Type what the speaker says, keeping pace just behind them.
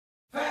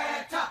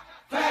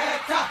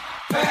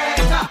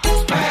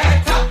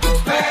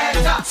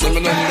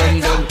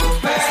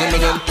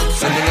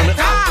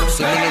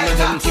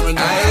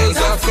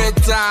good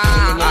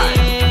time.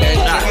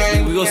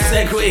 We gonna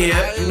segue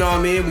here, you know what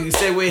I mean? We can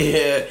segue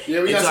here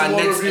into our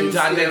next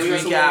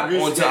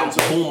recap onto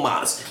Boom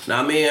Mas.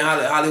 Now, I mean,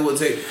 Hollywood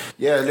take.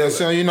 Yeah,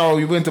 so you know,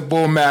 we went to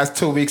Boom Mas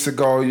 2 weeks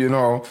ago. You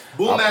know,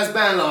 Boom Mas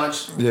band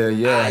launch.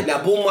 Yeah. Right,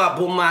 now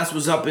Boom Mas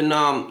was up in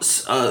SOB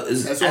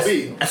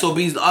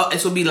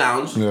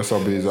Lounge. Yeah,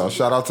 SOB's.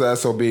 Shout out to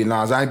SOB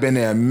Lounge. I ain't been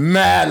there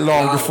mad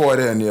long before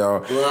then,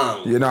 yo.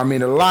 Long. You know what I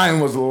mean? The line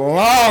was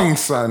long,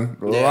 son.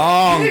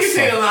 Long. You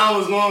say the line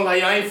was long,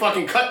 like y'all ain't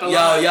fucking cut the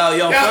line.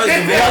 Yo. First of all,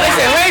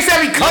 listen, we ain't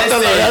said we cut the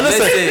line.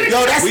 Listen.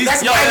 Yo, that's the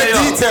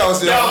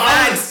details, yo.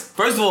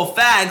 First of all,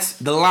 facts,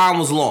 the line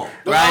was long,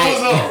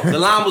 right? The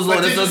line was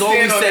long. That's all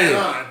we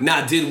saying.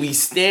 Now, did we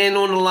stand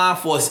on the line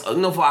for a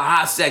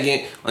hot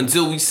second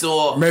until we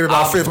saw maybe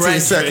about 15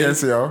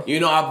 seconds, yo.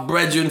 You know, our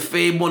brethren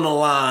Fabe on the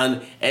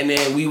line, and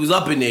then we was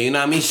up in there. You know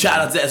what I mean?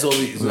 Shout out to SOB.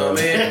 You know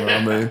what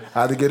I mean?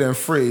 I had to get in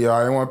free, yo. I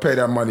didn't want to pay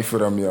that money for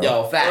them, yo.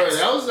 Yo, facts.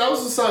 That was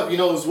what's up. You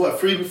know, it was what,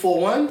 free before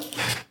one?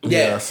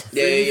 Yes.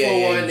 Free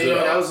before one. You know,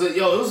 that was it.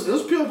 Yo, it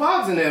was pure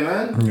vibes in there,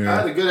 man. Yeah. I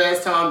had a good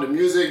ass time. The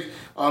music.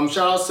 Shout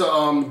out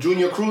to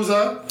Junior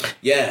Cruiser.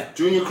 Yeah.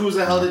 Junior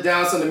Cruiser held it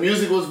down. So the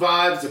music was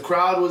vibes. The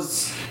crowd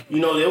was,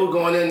 you know, they were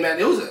going in,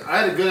 man.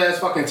 I had a good ass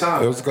fucking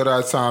time. It was a good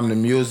ass time. The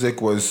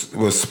music was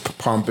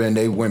pumping.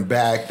 They went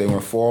back. They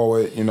went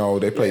forward. You know,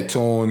 they played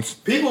tunes.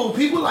 People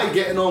like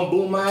getting on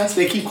Boom Mas.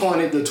 They keep calling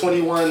it the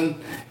 21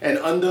 and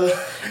under.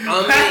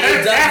 I mean,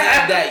 it does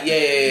have that.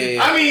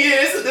 Yeah. I mean,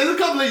 there's a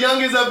couple of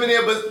youngins up in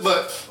there,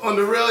 but on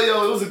the real,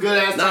 yo, it was a good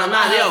ass time.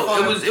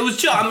 It was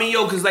chill. I mean,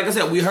 yo, because like I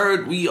said, I think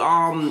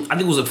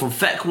it was from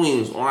Fat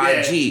Queens on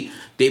IG.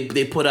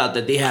 They put out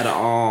that they had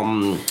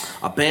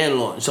a band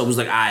launch, so it was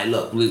like, all right,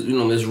 look,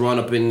 let's run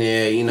up in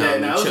there,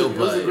 chill. It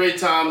was a great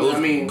time.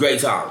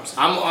 Great times.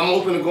 I'm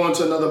open to going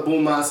to another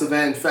Boom Mas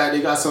event. In fact,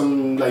 they got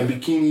some like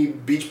bikini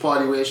beach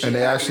party where shit. And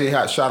they actually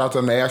had shout out to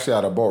them. They actually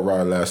had a boat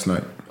ride last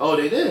night. Oh,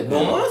 they did.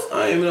 Boom Mas?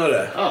 I didn't even know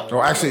that.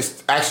 Oh, actually,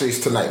 it's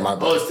tonight. My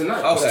bad. Oh, it's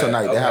tonight. Okay. It's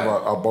tonight. They have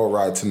a boat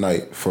ride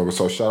tonight.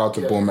 So shout out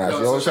to Boom Mas.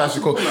 Yo, it's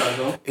actually cool.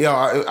 Yo,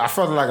 I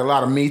felt like a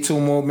lot of Me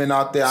Too movement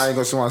out there. I ain't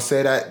gonna want to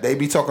say that. They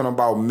be talking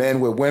about men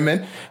with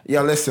women.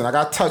 Yo, listen, I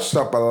got touched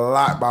up a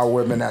lot by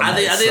women that night.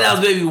 I think that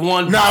was maybe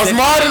one. No, it's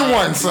more than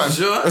one, son.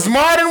 Sure? It's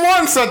more than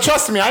one, son.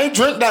 Trust me. I ain't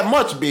drink that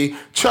much, B.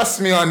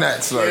 Trust me on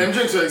that, son. Yeah, them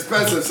drinks are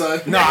expensive,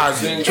 son. Nah,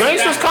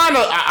 drinks was kind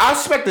of... I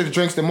expected the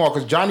drinks to more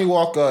because Johnny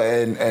Walker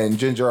and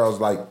Ginger Ale was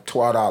like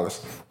 $12.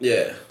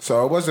 Yeah.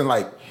 So it wasn't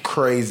like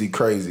crazy,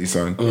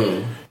 son.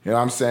 Mm-hmm. You know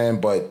what I'm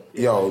saying? But,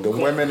 yo, the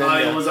women in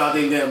there... was out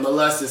there getting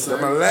molested,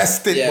 son.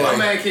 Molested, boy. My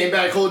man came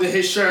back holding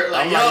his shirt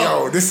like,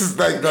 yo, this is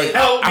like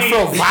I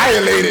feel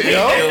violated,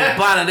 yo. Yo,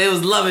 Bonner, they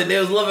was loving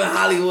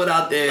Hollywood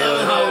out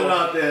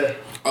there.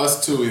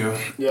 Us too, yo.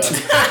 Yeah.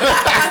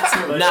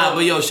 Nah,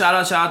 but yo, shout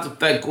out to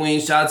Fat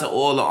Queen. Shout out to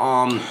all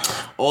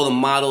the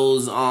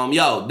models.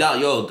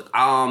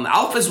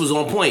 Outfits was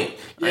on point.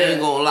 Yeah. I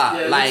ain't gonna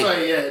lie.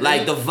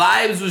 Like the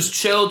vibes was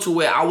chill to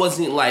where I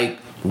wasn't like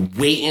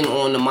waiting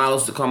on the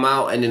models to come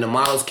out, and then the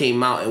models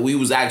came out, and we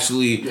was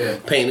actually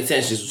paying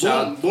attention.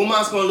 So Boom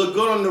Mas gonna look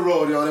good on the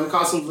road, yo. Them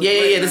costumes look great,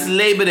 great, this is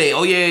Labor Day.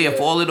 Oh yeah.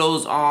 For all of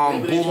those,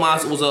 Boom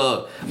Mas was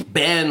a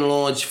band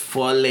launch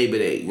for Labor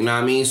Day. You know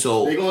what I mean?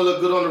 So they gonna look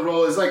good on the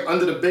road. It's like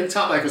under the big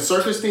top, like a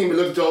circus theme. It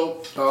looked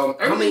dope.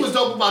 Everything was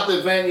dope about the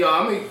event, yo.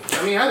 I mean,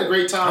 I had a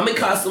great time. How many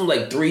costumes?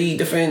 Like 3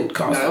 different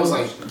costumes. Nah, it was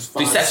like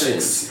 3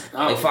 sections.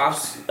 Like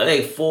 5,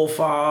 like 4,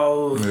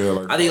 5.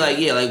 Yeah, I think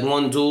like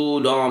one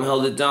dude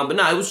held it down, but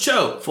nah, it was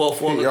chill.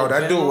 Yo,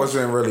 that dude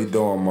wasn't really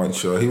doing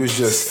much, yo. He was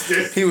just.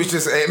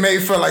 It made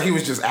me feel like he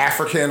was just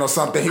African or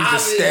something. He was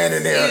just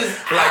standing there,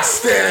 like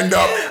stand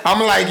up.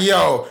 I'm like,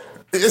 yo.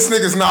 This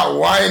nigga's not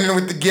whining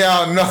with the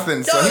gal,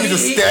 nothing. So he was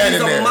just standing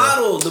there. He's a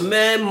model. The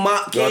man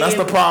yo, that's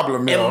the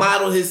problem, yo. And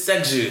modeled his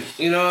section.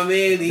 You know what I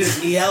mean?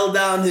 He held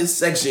down his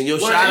section. Yo,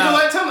 shout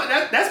out.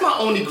 That's my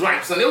only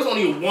gripe, son. There was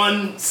only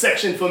one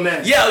section for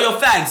men. Yo,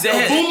 facts.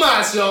 Boom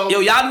Mas, yo.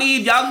 Yo, y'all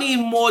need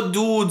more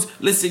dudes.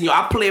 Listen, yo,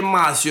 I play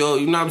Mas, yo.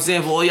 You know what I'm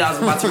saying? For all y'all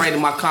about to write in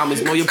my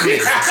comments, know your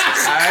place.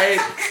 Alright?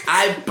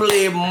 I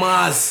play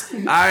Mas.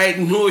 Alright?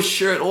 No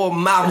shirt or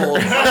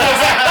mouth.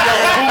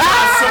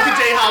 Some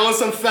PJ Howell,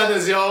 some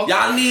feathers, yo.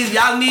 Y'all need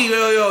y'all need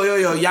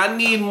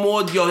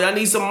more, y'all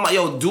need some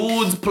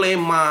dudes play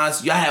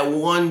Mas. Y'all had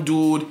one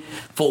dude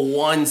for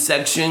one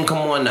section. Come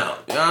on now.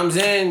 You know what I'm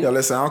saying? Yo,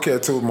 listen, I don't care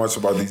too much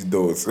about these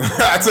dudes.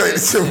 I tell you the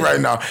truth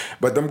right now.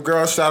 But them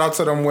girls, shout out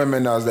to them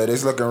women that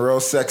it's looking real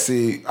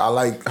sexy. I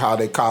like how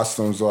their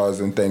costumes was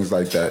and things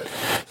like that.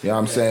 You know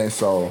what I'm saying?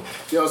 So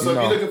if you're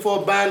looking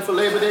for a band for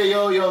Labor Day,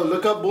 yo,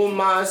 look up Boom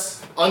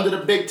Mas under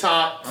the big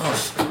top.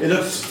 It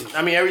looks,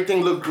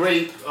 everything looked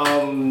great.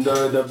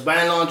 The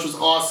band launch was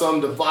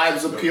awesome. The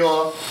vibes are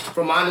pure.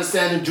 From my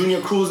understanding,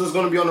 Junior Cruiser is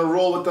gonna be on the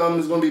roll with them.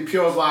 It's gonna be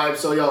pure vibes.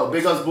 So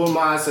big ups Boom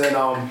Mas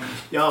and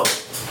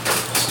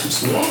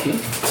just walking.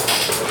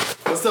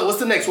 What's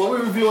the next? What we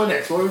reviewing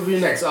next?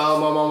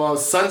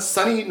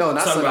 Sunny? No,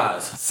 not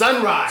Sunrise.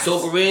 Sunrise.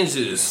 Soca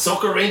Rangers.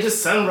 Soca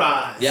Rangers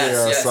Sunrise.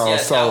 Yes.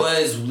 That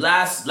was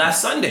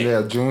last Sunday.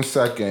 Yeah, June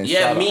 2nd.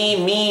 Yeah,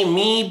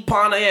 me,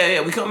 Pana.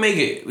 Yeah. We couldn't make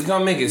it.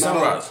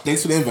 Sunrise.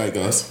 Thanks for the invite,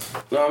 guys.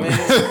 You know what I mean?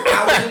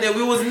 I wasn't there.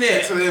 We wasn't there.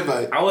 Thanks for the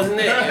invite. I wasn't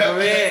there.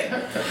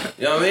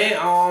 You know what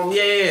I mean?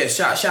 Yeah.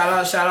 Shout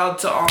out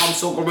to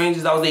Soca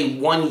Rangers. That was a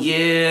 1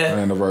 year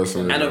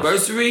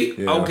anniversary.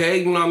 Yeah. Okay,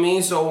 you know what I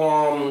mean?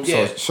 So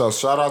yeah. So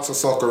shout out to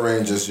Soca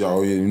Rangers,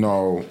 yo. You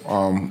know,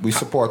 we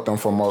support them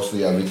for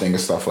mostly everything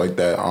and stuff like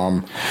that.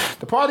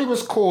 The party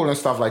was cool and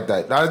stuff like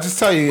that. I'll just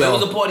tell you, Where yo,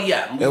 was the party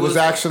at? it was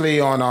actually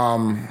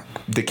on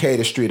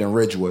Decatur Street in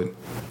Ridgewood.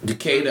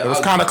 Decatur. It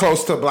was kind of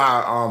close to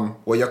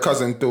where your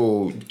cousin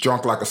threw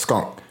Drunk Like a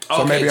Skunk.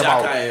 So Okay, maybe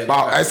Jack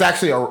about it's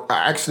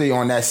actually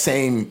on that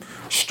same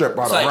strip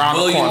It's around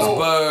the corner.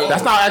 Williamsburg.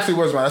 That's not actually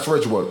Williamsburg. That's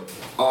Ridgewood.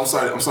 Oh, I'm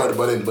sorry to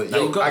butt in, but No,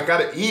 yo, you go. I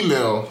got an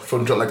email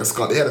from Drunk Like a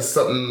Skunk. They had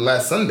something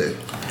last Sunday.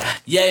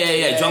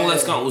 Yeah. Drunk Like a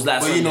Skunk was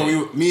last But you Sunday.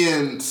 know, me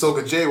and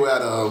Soca J were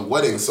at a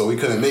wedding, so we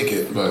couldn't make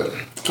it. But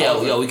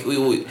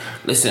we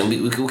listen.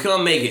 We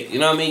couldn't make it. You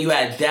know what I mean? You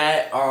had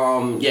that.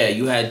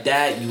 You had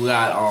that. You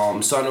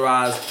got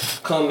Sunrise.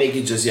 Couldn't make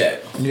it just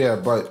yet. Yeah,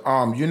 but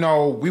you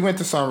know, we went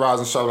to Sunrise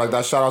and stuff like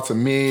that. Shout out to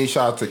me.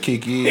 Shout out to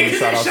Kiki.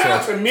 Shout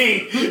out to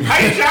me. How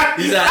you shout?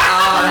 He said,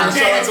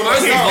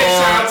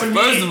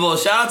 first of all,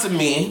 shout out to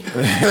me.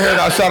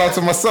 Shout out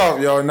to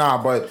myself, yo.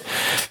 But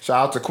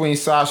shout out to Queen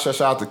Sasha.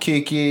 Shout out to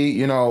Kiki.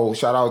 You know,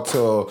 shout out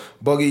to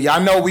Boogie.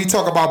 Y'all know we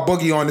talk about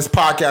Boogie on this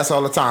podcast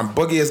all the time.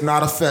 Boogie is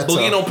not a feta.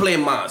 Boogie don't play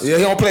Mons. Yeah,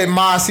 he don't play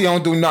Mons. He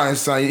don't do nothing,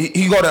 son.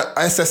 He go to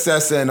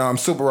SSS and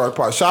Super Rock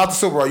Park. Shout out to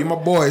Super Rock. You my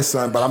boy,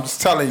 son. But I'm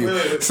just telling you.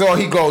 That's all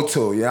he go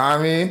to. You know what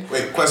I mean?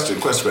 wait, question.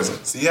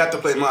 So you have to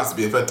play Mons to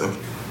be effective.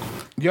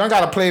 You don't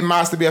gotta play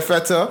Mons to be a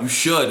feta, You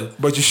should.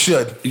 but you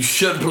should. You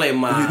should play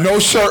Mons. No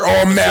shirt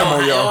or mammal,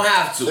 You don't yo.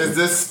 have to. Is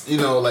this,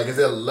 is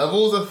there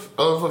levels of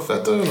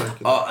effective?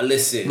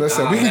 Listen.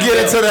 Listen, we can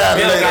get into that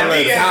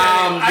later.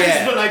 I just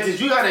feel like this.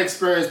 You got to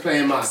experience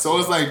playing my. So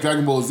it's like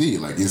Dragon Ball Z,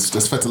 like it's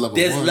just feta level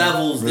There's 1.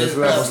 levels. There's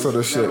levels to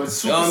the shit. You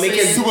know what I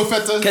mean? Super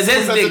feta. Because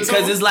Super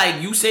feta it's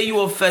like you say you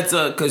a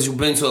feta because you've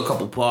been to a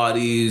couple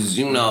parties.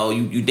 You know,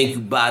 you think you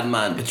bad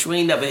man, but you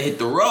ain't never hit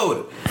the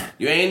road.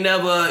 You ain't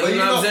never. You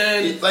know what I'm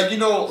saying?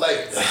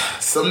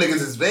 Some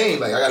niggas is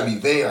vain. Like I gotta be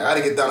vain. I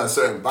gotta get down a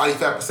certain body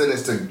fat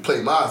percentage to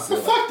play Mons.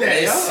 Fuck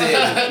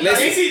that,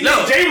 Listen.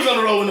 No, Jay was on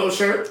the road with no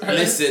shirt.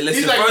 Listen.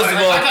 He's like, First of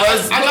all,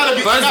 hold on.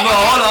 First of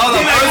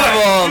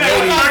all,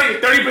 ladies.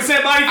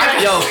 30% body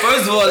fat. Yo,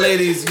 first of all,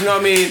 ladies, you know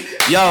what I mean?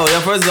 Yo,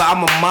 first of all,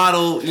 I'm a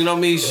model, you know what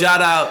I mean?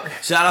 Shout out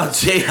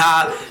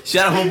J-Hop,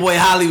 shout out my boy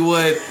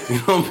Hollywood, you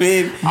know what I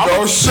mean?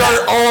 No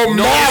shirt or mammal.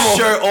 No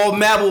shirt or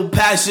mammal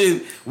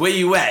passion, where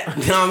you at?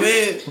 You know what I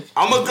mean?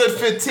 I'm a good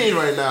 15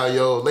 right now,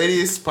 yo.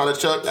 Ladies,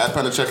 Panachuk, at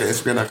Panachuk at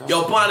Instagram.com.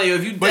 Yo, Pana,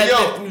 if you But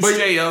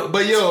straight, yo.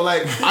 But yo,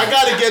 like I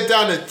gotta get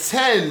down to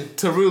 10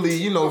 to really,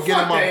 get in my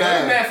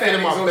bag. Get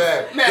in my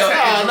bag. Nah,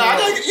 I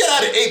gotta get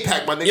out of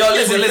 8-pack, my nigga. Yo,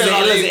 listen.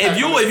 If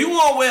you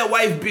want to wear a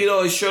wife beater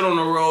or a shirt on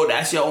the road,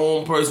 that's your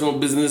own personal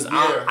business.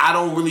 I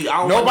don't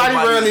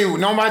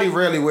Nobody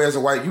really wears a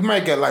white. You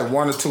might get like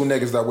one or two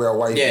niggas that wear a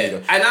white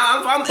beater. And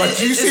But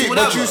you see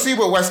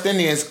with West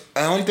Indians,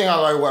 the only thing I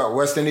like about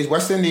West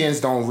Indians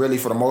don't really,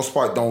 for the most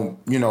part,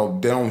 they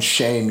don't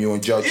shame you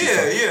and judge you.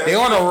 Yeah. They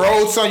on the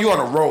road, son. You on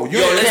the road. You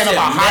don't care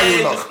about how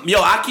you look.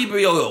 Yo, I keep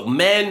it, yo,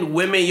 men,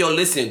 women, yo,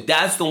 listen.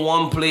 That's the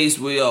one place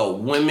where, yo,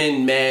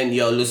 women, men,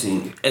 yo,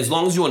 listen. As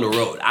long as you on the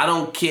road, I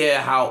don't care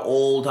how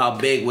old, how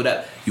big,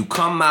 whatever. You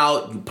come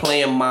out, you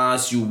playing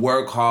Mons, you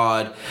work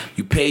hard,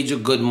 you paid your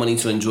good money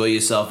to enjoy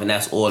yourself, and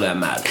that's all that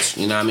matters.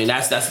 You know what I mean?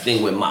 That's the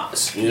thing with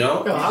Mons, you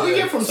know? Yo, how we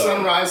get from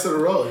Sunrise to the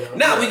road, yo?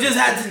 Nah, we just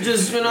had to you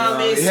know what I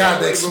mean? You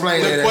have to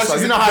explain it. So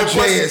you know how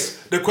Jay is.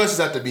 The questions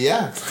have to be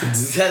asked.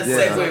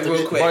 Segue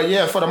real quick. But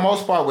yeah, for the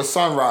most part with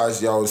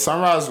Sunrise, yo,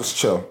 Sunrise was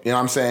chill. You know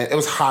what I'm saying? It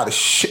was hot as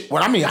shit.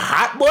 When I mean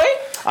hot, boy,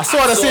 I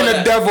saw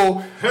the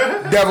devil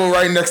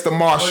right next to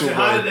Marshall. It's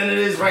hotter than it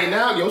is right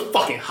now. Yo, it's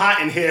fucking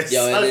hot in here.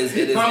 Yo, son. it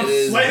is. I'm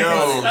sweating.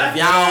 If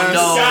y'all don't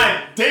know,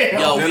 God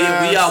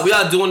damn. we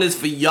are doing this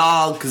for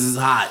y'all because it's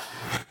hot.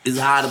 It's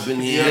hot up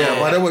in here. Yeah,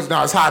 but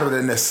it's hotter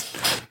than this.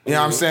 You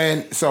know what I'm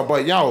saying? So,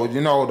 but yo,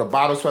 the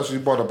bottle special,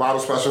 you bought a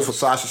bottle special for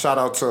Sasha. Shout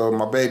out to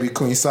my baby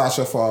Queen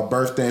Sasha for her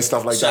birthday and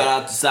stuff like Shout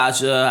that. out to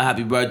Sasha,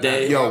 happy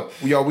birthday. Yo,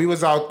 we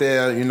was out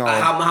there,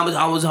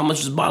 How much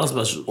was bottle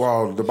special?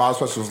 Well, the bottle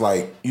special was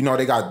like,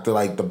 they got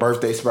the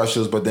birthday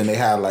specials, but then they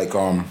had like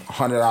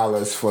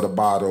 $100 for the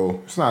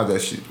bottle. It's not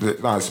that shit,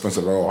 it's not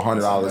expensive at all,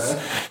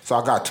 $100. So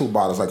I got 2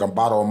 bottles, like a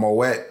bottle of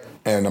Moet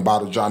and a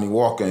bottle of Johnny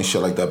Walker and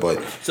shit like that. But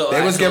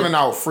they was giving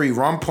out free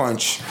rum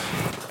punch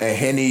and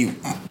Henny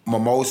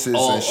mimosas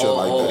and shit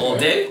like that. All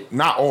day?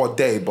 Not all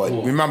day, but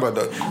remember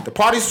the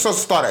party's supposed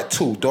to start at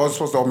 2. Doors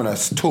supposed to open at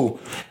 2.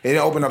 They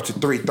didn't open up to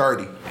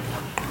 3:30.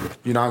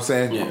 You know what I'm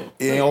saying? Yeah.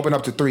 It ain't open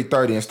up to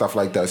 3:30 and stuff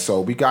like that.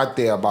 So we got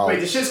there about. Wait,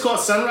 the shit's called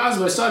Sunrise,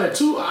 but it started at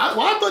 2. I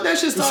thought that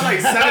shit started like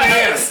 7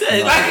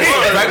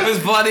 a.m.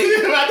 Breakfast party.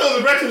 I thought it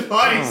was breakfast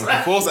parties.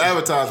 False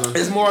advertising.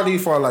 It's more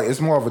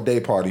it's more of a day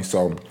party.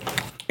 So.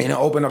 And it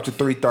opened up to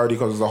 3:30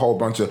 because there's a whole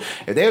bunch of.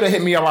 If they would have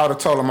hit me up, I would have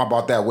told them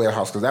about that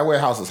warehouse because that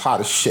warehouse is hot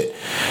as shit.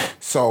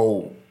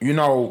 So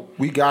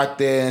we got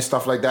there and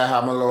stuff like that.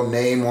 Had my little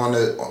name on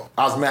it.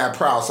 I was mad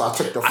proud, so I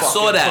took the. I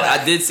saw that.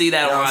 Plaque. I did see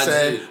that. You know what I'm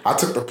saying? I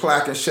took the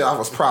plaque and shit. I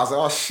was proud. I was like,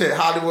 oh shit,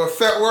 Hollywood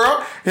Fet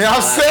World. You know what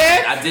I'm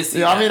saying? I did see.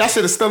 That. I mean, that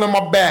shit is still in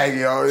my bag,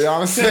 yo. You know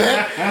what I'm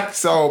saying?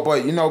 So,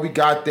 but we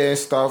got there and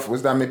stuff.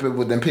 Was that many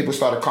people? Then people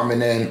started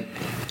coming in.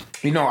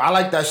 I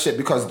like that shit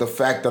because the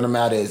fact of the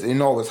matter is, it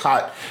was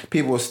hot.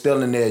 People were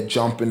still in there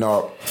jumping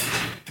up.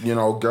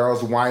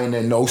 Girls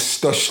whining, no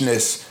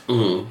stushness.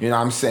 Mm-hmm. You know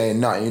what I'm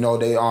saying? Nothing.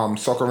 They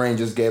Soca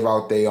Rangers gave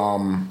out they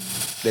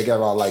gave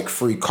out like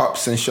free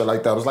cups and shit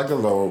like that. It was like a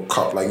little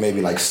cup, like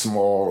maybe like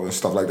small and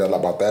stuff like that,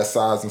 like about that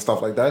size and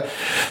stuff like that.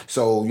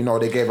 So,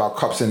 they gave out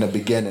cups in the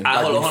beginning.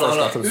 Hold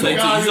on. So you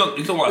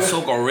talking about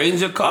Soca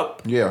Ranger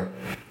cup? Yeah.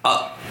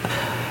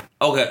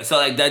 Okay, so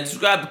like that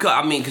describe the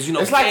cup. I mean, because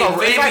it's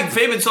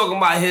Fabian talking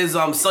about his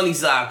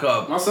Sunnyside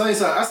cup. My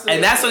Sunnyside,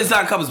 and that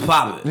Sunnyside cup is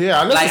popping.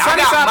 Yeah, listen,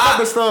 Sunnyside cup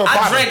is still popping.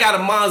 I drank out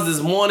of mine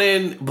this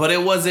morning, but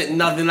it wasn't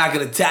nothing I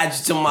could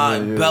attach to my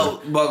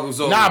belt buckle.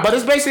 So but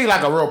it's basically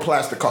like a real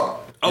plastic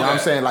cup. You know what I'm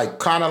saying? Like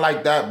kind of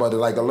like that, but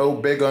like a little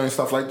bigger and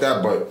stuff like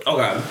that. But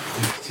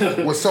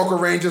with Soca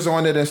Rangers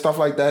on it and stuff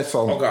like that.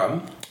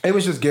 So it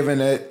was just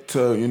giving it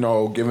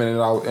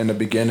out in the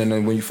beginning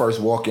and when you first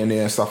walk in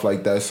there and stuff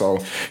like that. So,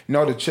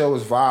 the chill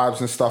was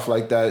vibes and stuff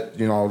like that.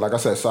 Like I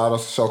said, shout out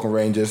to Soca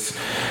Rangers.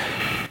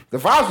 The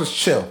vibes was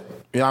chill.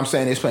 You know what I'm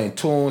saying? They was playing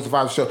tunes, the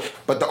vibes was chill.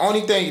 But the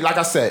only thing, like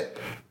I said,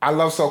 I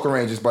love Soca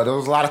Rangers, but there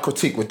was a lot of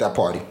critique with that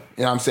party.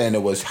 You know what I'm saying?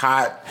 It was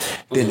hot.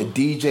 Then the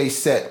DJ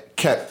set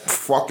kept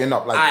fucking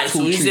up like all right, 2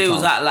 so you say it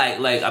was hot,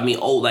 like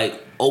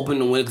open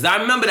the window, because I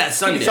remember that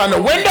Sunday. So the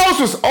windows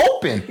was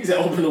open. He said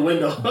open the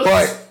window. But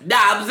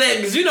I'm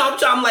saying, because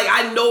I'm like,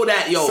 I know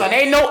that, yo. Son,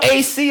 ain't no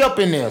AC up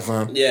in there,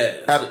 son. Yeah.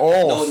 At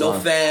all, No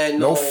son. fan.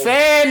 No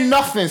fan,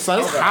 nothing,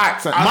 son. It's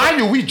hot, son. Mind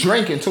you, we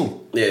drinking,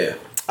 too. Yeah.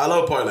 I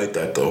love a party like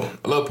that, though.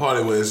 I love a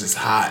party where it's just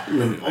hot.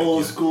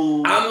 Old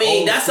school. I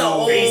mean, that's an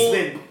old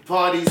basement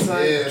party,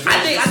 son. Yeah.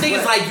 I think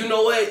it's like, you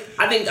know what?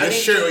 I think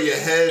shirt on your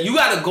head. You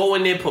gotta go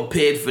in there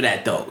prepared for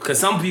that, though. Because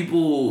some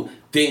people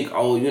think,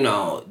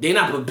 they're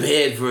not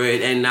prepared for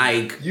it, and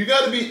like you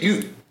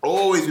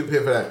always be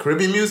prepared for that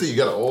Caribbean music. You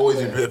gotta always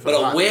be prepared for.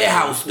 But a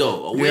warehouse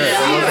though,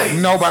 warehouse.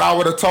 No, but I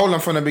would have told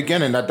them from the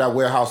beginning that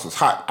warehouse was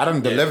hot. I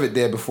done delivered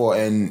there before,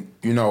 and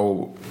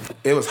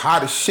it was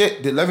hot as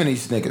shit delivering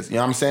these niggas. You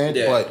know what I'm saying?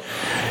 Yeah. But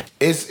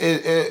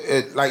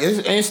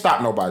it ain't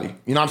stopped nobody.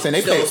 You know what I'm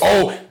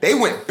saying? They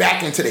went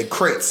back into their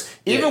crates.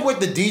 Even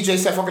with the DJ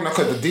set fucking up,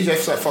 because the DJ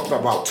set fucked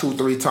up about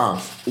 2-3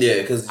 times.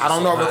 Yeah, because I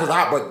don't know if it was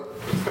hot, but.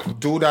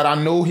 Dude that I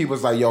knew, he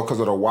was like, yo, because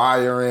of the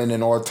wiring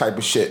and all type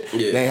of shit.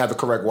 Yeah. They ain't had the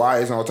correct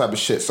wires and all type of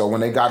shit. So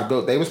when they got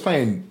built, they was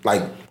playing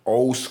like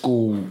old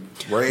school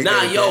reggae.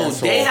 Nah, yo,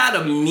 they had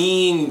a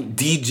mean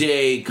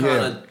DJ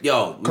kind of,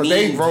 because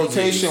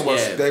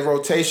their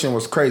rotation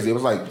was crazy. It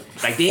was like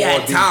they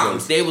had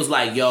times. They was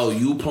like, yo,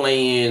 you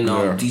playing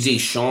DJ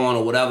Sean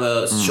or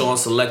whatever, Sean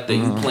Selector,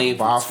 you playing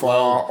from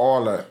 12.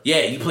 All that.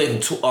 Yeah, you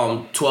played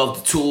from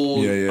 12 to 2.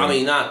 Yeah. I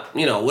mean, not,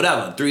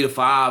 whatever, 3 to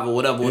 5 or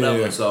whatever.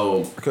 Yeah.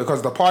 So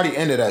because the party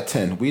ended at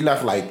 10. We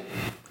left like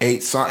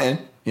 8 something.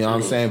 You know what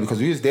I'm saying? Because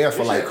we was there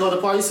for like. Call the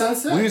party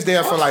sunset. We was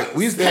there for like.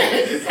 We was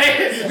there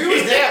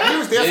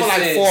for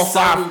like 4 or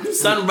 5.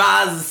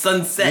 Sunrise and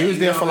sunset. We was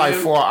there for like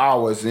 4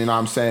 hours. You know what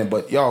I'm saying?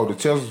 But yo, the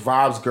chills was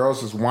vibes.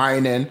 Girls was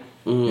whining.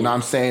 You know what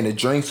I'm saying? The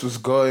drinks was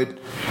good.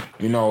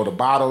 The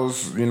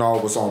bottles,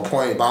 was on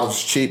point. Bottles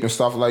was cheap and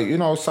stuff like,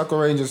 Soca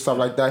Rangers and stuff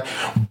like that.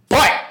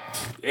 But.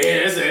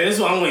 Yeah, that's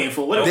what I'm waiting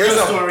for. There's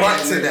a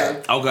but to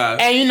that. Okay.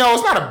 And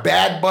it's not a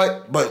bad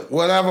but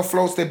whatever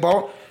floats their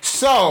boat.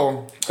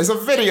 So, there's a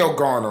video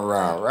going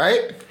around,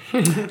 right?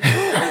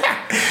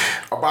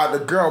 About the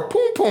girl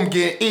Poom Poom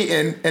getting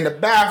eaten in the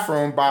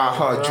bathroom by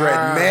her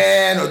dread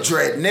man or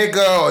dread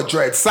nigga or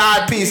dread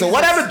side piece or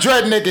whatever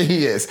dread nigga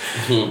he is.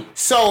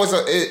 So,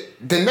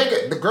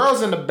 the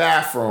girl's in the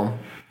bathroom.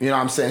 You know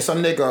what I'm saying?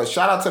 Some nigga,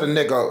 shout out to the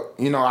nigga,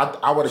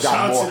 I would have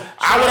got more.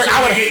 I would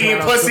have eating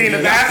pussy in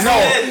the bathroom. No,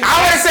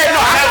 I would have said no.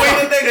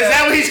 Is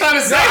that what he's trying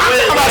to say?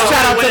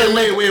 Shout out to the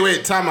nigga.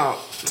 Wait, time out.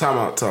 If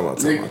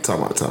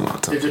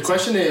the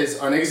question is,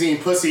 are niggas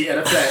eating pussy at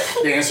a flat,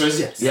 the answer is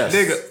yes. Yes.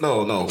 Nigga,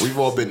 no, we've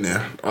all been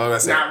there. All I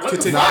said. I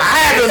haven't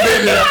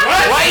been there.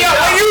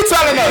 What you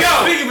telling us? Yo,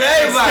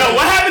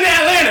 what happened in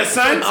Atlanta,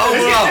 son?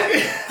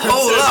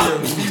 Hold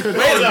up. Wait a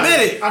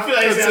minute. I feel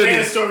like it's an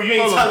Atlanta story. You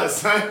ain't tell us,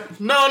 son.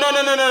 No.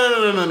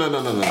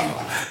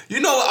 You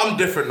know what? I'm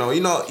different though.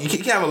 You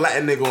can't have a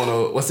Latin nigga on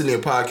a What's in Their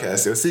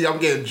podcast. Yo. See, I'm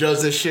getting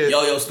judged and shit.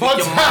 Yo, speak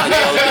your mind, yo.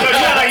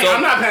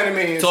 I'm not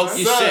Panamanian. Talk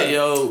your shit,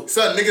 yo.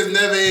 Son,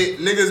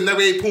 niggas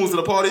never ate poons to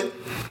the party.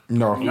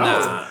 No.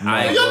 Nah,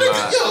 I'm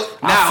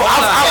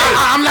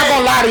not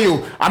gonna lie to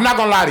you. I'm not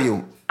gonna lie to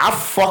you. I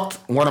fucked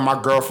one of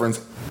my girlfriends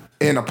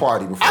in a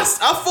party before. I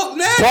fucked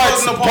mad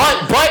girls in a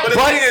party. But the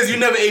thing is, you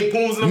never ate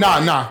pools in a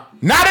party. Nah.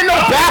 Not in no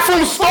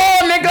bathroom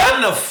stall, nigga. Not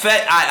in the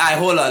fat. I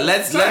hold on.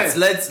 Let's let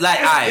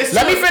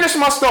me finish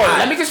my story.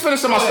 Let me just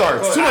finish my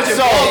story. It's too much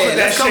involved with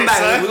that shit, son.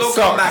 We're gonna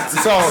come back.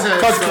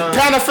 Because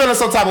kind of feeling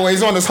some type of way.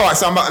 He's on his heart.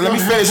 So let me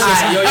finish this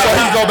so he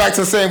can go back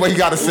to saying what he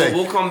got to say.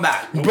 We'll come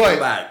back. All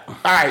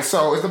right,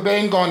 so it's the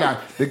bang going down.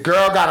 The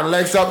girl got her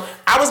legs up.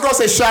 I was going to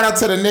say shout out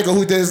to the nigga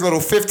who did his little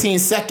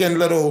 15-second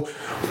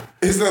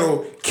his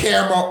little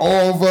camera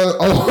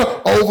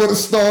over the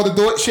stall to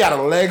do it. She had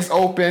her legs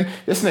open.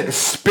 This nigga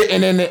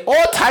spitting in it.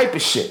 All type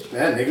of shit.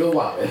 That nigga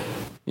wild.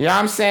 You know what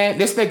I'm saying?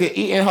 This nigga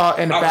eating her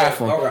in the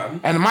bathroom. Okay.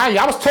 And mind you,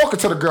 I was talking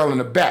to the girl in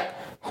the back.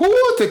 Who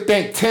would to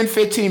think 10,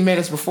 15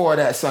 minutes before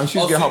that, son, she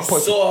was getting her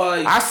pussy.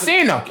 I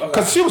seen her.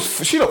 Because she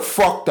looked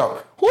fucked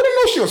up. Who didn't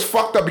know she was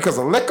fucked up because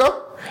of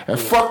liquor? And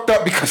fucked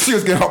up because she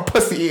was getting her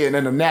pussy eaten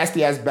in a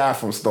nasty ass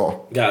bathroom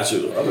stall. Got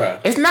you. Okay.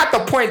 It's not the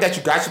point that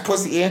you got your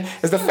pussy eaten.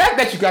 It's the fact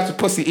that you got your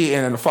pussy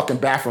eaten in a fucking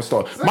bathroom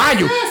stall. Mind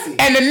you.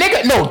 And the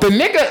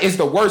nigga is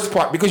the worst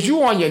part because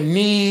you on your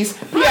knees.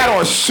 He had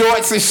on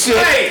shorts and shit.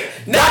 Hey,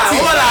 hold on.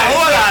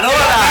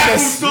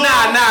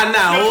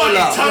 Nah, hold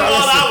up. Tongue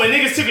all out when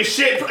niggas took a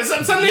shit. Some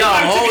niggas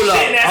hold took a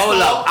shit in that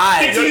up. stall.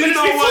 Alright.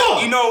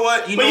 You know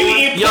what?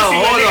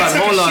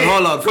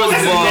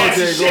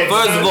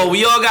 First of all,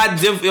 we all got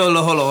different.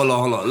 Hold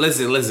on.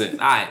 Listen.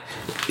 All right.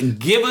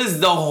 Give us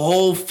the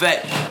whole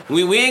fact.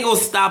 We ain't gonna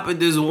stop at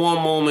this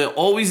one moment.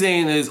 All we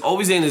saying is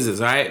this,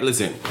 all right?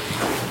 Listen.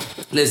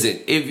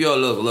 If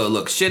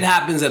look. Shit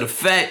happens at a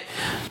fete.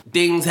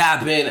 Things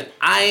happen.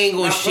 I ain't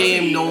gonna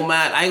shame no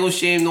man. I'm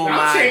shaming. Hold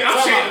on.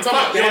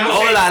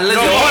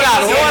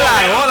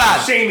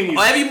 Shaming you.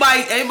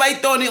 Everybody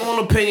throwing their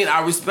own opinion.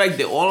 I respect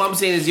it. All I'm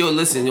saying is,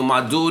 listen,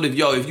 my dude.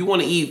 If you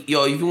want to eat,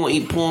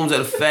 poons at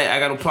a fete, I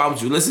got no problem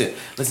with you. Listen.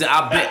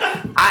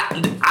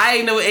 I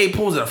ain't never ate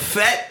poons at a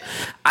fete.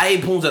 I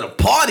ate poons at a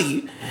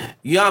party.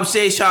 You know what I'm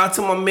saying? Shout out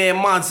to my man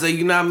Monster.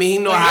 You know what I mean?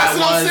 He know how it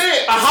was.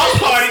 A house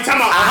party.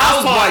 Talking about a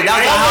house party.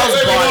 That was a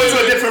house party. We went to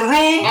a different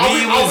room.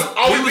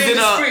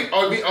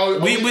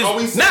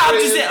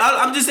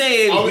 I'm just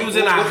saying. We was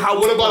in a house party.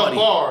 What about a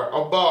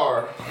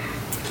bar?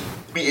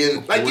 I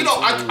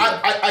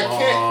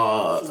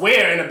can't.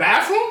 Where in the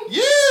bathroom?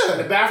 Yeah, in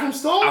the bathroom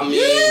stall. I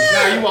mean,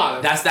 nah, you want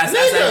it. That's kind of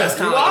like a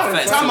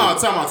fact. Time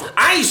out.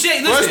 I ain't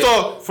shit.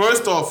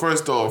 First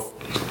off.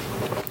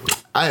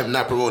 I am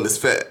not promoting this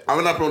fat.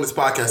 I'm not promoting this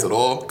podcast at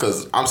all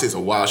because I'm saying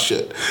some wild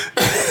shit.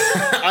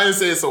 I am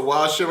saying some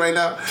wild shit right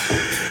now.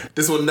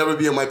 This will never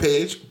be on my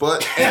page,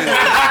 but anyway.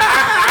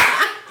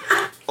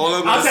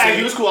 I'll tag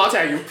you. It's cool. I'll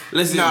tag you.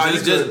 Listen,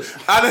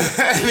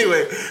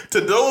 anyway,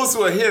 to those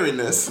who are hearing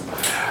this,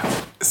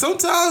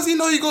 sometimes, you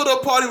go to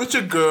a party with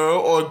your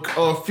girl or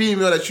a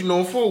female that you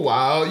know for a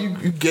while. You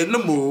get in the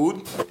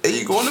mood and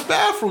you go in the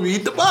bathroom. You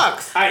eat the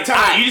box. All right,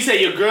 you just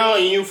say your girl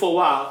and you for a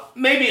while.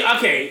 Maybe,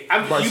 okay.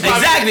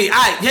 Exactly. All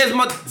right, here's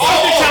my...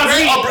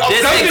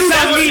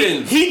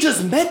 He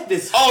just met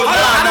this.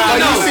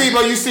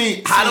 You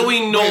see... How do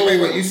we know...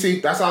 Wait. You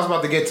see, that's what I was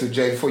about to get to,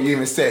 Jay, before you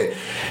even said.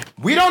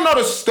 We don't know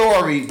the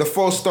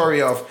full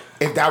story of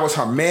if that was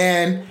her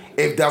man,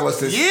 if that was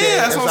his... Yeah,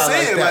 that's what I'm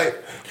saying.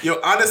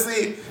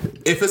 Honestly,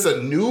 if it's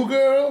a new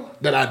girl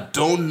that I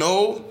don't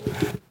know,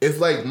 it's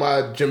like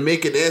my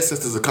Jamaican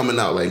ancestors are coming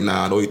out. Like,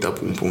 nah, don't eat that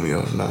poom poom,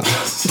 yo. Nah.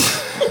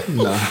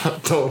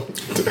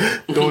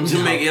 Don't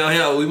Jamaican,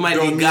 yo, we might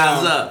need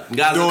Gaza.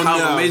 Gaza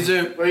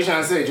confirmation. What are you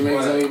trying to say?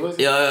 Jamaican's on your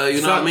pussy? Yo,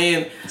 you know what I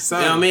mean?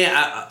 Son. You know what I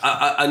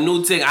mean? A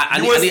new thing.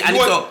 You want to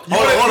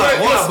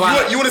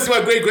see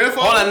my great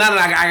grandfather? Hold on, no,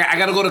 I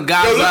gotta go to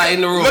Gaza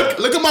in the room.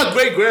 Look at my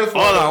great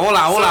grandfather. Hold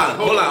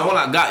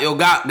on.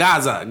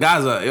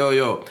 Gaza.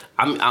 Yo.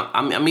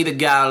 I meet a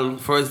gal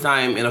first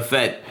time in a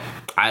fete.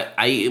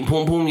 I eat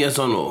poom poom, yes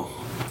or no?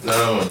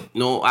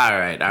 No. All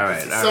right.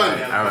 Son,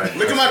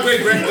 look at my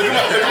great grand. Look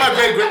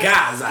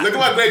at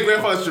my great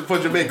grandfather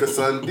from Jamaica,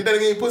 son. Did that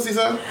nigga eat pussy,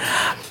 son?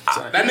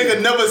 That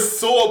nigga never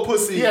saw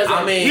pussy.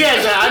 I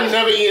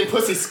never eaten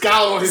pussy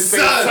scowl on his face.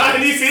 Son,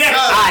 did you see that?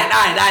 All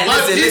right.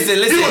 Listen.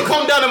 He would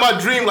come down in my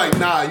dream like,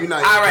 nah, you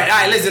not. All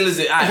right.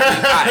 Listen. All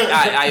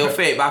right. Yo,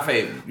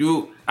 Fabe.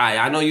 You. Alright,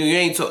 I know you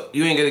ain't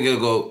gonna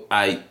go.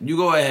 Alright, you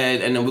go ahead,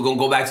 and then we're gonna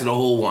go back to the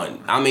whole one.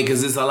 I mean, because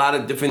there's a lot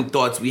of different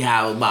thoughts we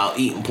have about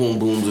eating poom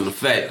booms in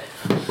effect,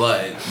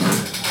 but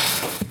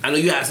I know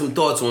you have some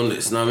thoughts on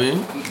this. Know what I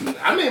mean?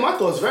 I mean, my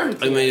thoughts very.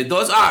 I mean, your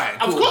thoughts. All right,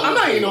 cool. Of course, I'm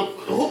not eating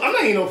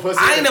no pussy.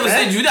 I ain't never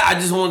said you that. I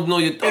just want to know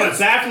your thoughts.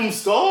 In a bathroom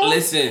stall?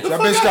 Listen, that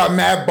bitch got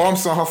mad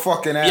bumps on her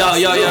fucking ass.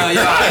 Yo,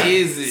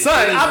 easy. Son,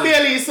 I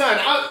barely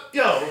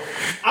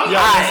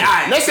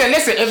Alright. Listen.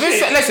 If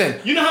it's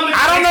listen, you know how many?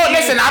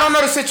 I don't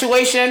know the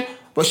situation,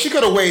 but she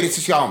could have waited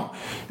to y'all.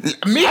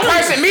 Me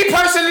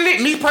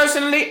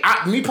personally,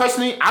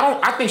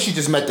 I think she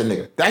just met the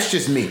nigga. That's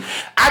just me.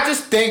 I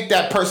just think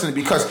that personally,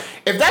 because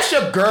if that's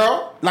your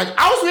girl, like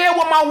I was there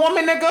with my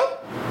woman, nigga.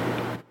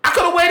 I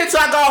could have waited till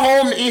I got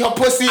home to eat her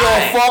pussy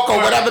or fuck or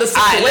whatever the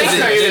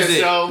situation is.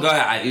 Go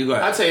ahead. You go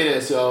ahead. I'll tell you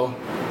this, yo.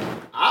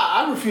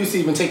 I refuse to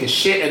even take a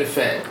shit at a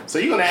Fed. So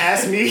you gonna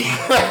ask me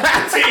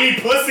to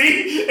eat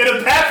pussy in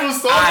a bathroom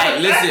stall?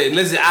 Alright,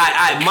 listen.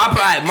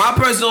 Alright, my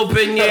personal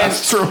opinion.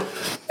 That's true.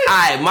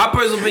 Alright, my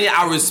personal opinion.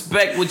 I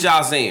respect what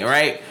y'all saying,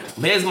 right?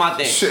 But here's my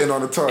thing. Shitting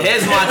on the toilet.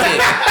 Here's my thing,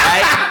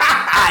 right?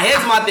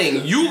 Here's my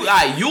thing.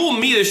 You'll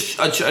meet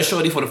a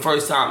shorty for the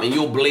first time and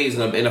you'll blaze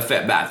in a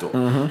fat bathroom.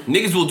 Mm-hmm.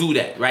 Niggas will do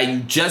that, right? You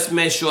just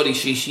met shorty.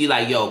 She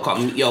like,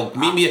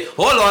 meet me.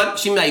 Hold on.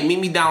 She like, meet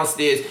me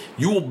downstairs.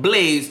 You will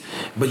blaze,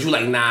 but you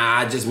like, nah,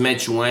 I just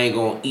met you. I ain't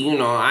gonna eat,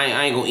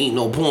 I ain't gonna eat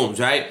no pooms,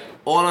 right?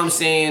 All I'm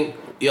saying,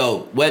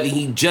 whether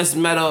he just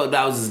met her,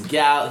 that was his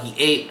gal, he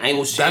ate, I ain't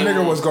gonna shame That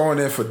nigga him. was going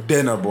in for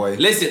dinner, boy.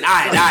 Listen, all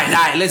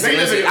right, listen.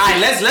 All right,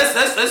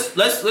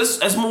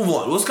 let's move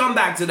on. Let's come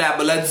back to that,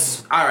 but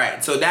all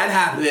right, so that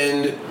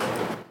happened,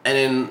 and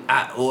then,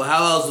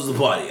 how else was the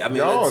party? I mean,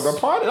 the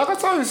party, like I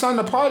told you, son,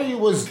 the party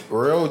was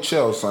real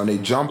chill, son. They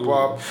jump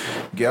up,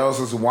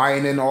 girls was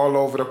whining all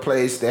over the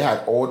place. They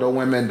had older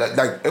women,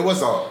 like, it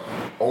was all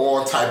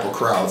type of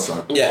crowd,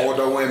 son. Yeah.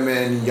 Older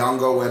women,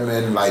 younger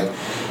women, like,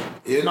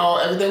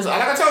 everything's, like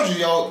I told you,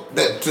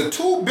 the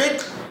two big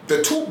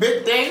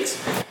things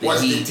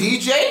was the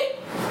DJ.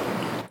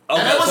 Okay,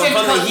 And it wasn't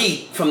from the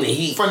heat.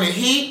 From the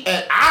heat,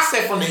 and I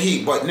said from the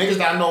heat, but niggas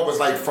that I know was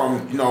like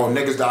from,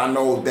 niggas that I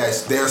know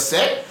that's their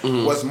set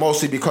was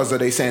mostly because of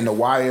they saying the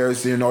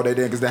wires, they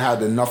niggas that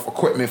had enough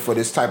equipment for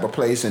this type of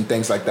place and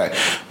things like that.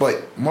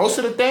 But most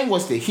of the thing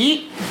was the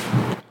heat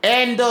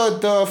and the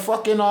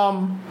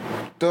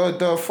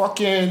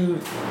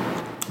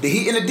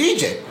heat and the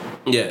DJ.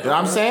 Yeah. You know what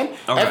I'm saying?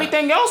 Okay.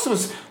 Everything else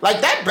was like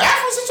that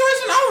bathroom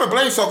situation. I don't even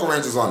blame Soca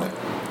Rangers on it.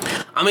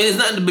 I mean, there's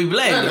nothing to be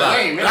blamed about.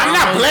 I'm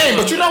not blamed,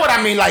 but you know what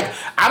I mean. Like,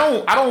 I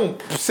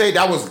don't say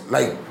that was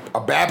like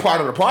a bad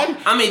part of the party.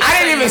 I mean,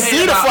 I didn't even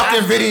see the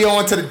fucking video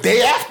until the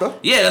day after.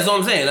 Yeah, that's what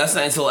I'm saying. That's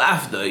not until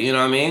after. You know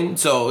what I mean?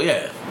 So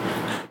yeah.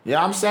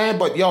 Yeah, I'm saying,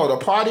 but the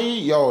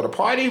party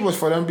was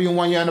for them being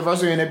 1 year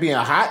anniversary and it being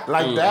hot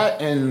like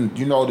that, and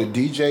the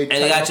DJ. And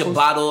they got your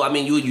bottle. I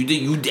mean,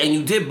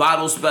 you did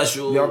bottle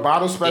special. Your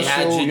bottle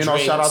special.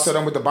 Drinks. Shout out to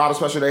them with the bottle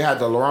special. They had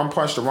the rum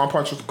punch. The rum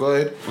punch was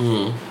good.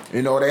 Mm-hmm.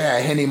 They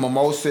had Henny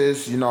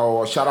mimosas.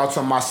 Shout out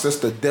to my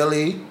sister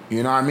Dilly.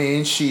 You know what I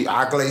mean?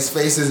 I Glaze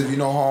Faces. If you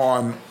know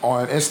her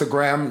on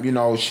Instagram,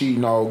 she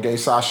gave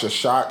Sasha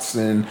shots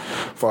and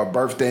for her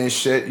birthday and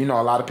shit.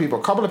 A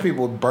couple of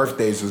people's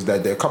birthdays was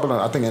that day. I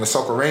think in the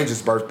Soca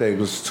Rangers' birthday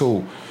was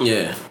too.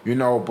 Yeah.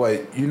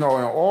 But in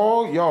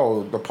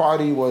all, the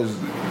party was,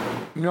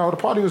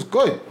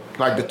 good.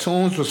 Like the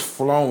tunes was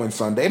flowing,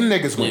 son. Them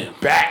niggas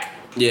went back.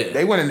 Yeah.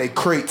 They went in their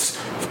crates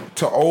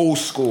to old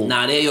school.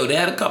 Nah, they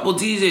had a couple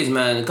DJs,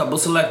 man, a couple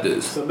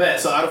selectors. So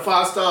out of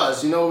 5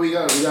 stars, we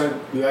gotta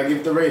give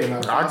it the rating.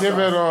 I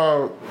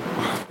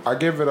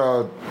give it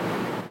a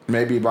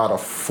maybe about a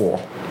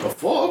 4. A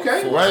 4,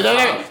 okay.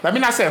 Let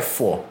me not say a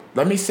 4.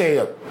 Let me say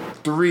a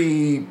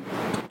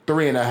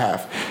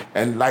 3.5.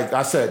 And like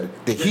I said,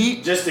 the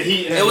heat. Just the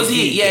heat. It was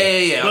heat.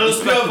 Yeah. But it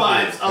was pure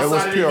vibes. It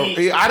was pure.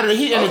 Out of the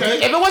heat and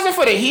Okay. if it wasn't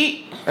for the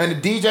heat and the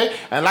DJ,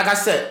 and like I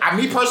said,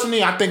 me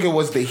personally, I think it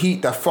was the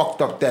heat that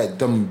fucked up that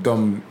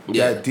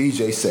that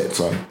DJ set,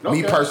 son.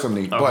 Me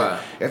personally, but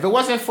if it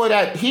wasn't for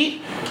that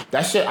heat,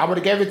 that shit, I would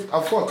have gave it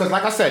a 4. Cause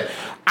like I said,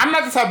 I'm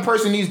not the type of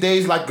person these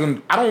days I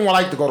don't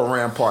like to go to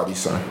Ram parties,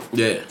 son.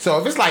 Yeah. So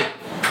if it's like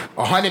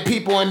 100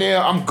 people in there,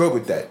 I'm good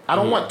with that. I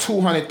don't want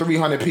 200,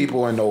 300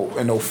 people in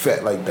no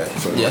fet like that.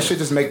 So that should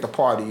just make the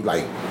party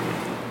like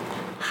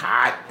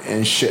hot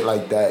and shit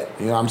like that.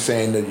 You know what I'm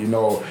saying? That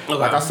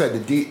like I said,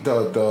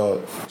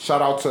 the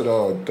shout out to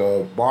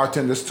the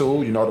bartenders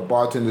too. The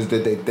bartenders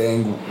did their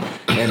thing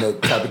and the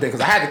type of thing. Cause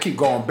I had to keep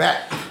going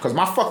back because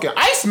my fucking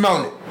ice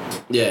melted.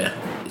 Yeah,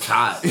 it's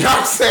hot. You know what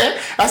I'm saying?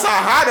 That's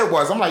how hot it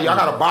was. I'm like, y'all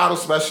got a bottle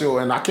special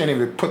and I can't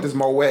even put this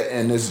Moet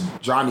and this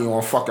Johnny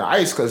on fucking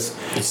ice because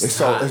it's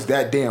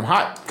that damn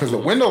hot. Cause the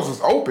windows was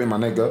open, my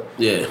nigga.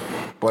 Yeah.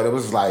 But it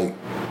was like,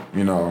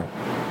 you know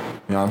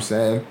what I'm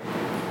saying?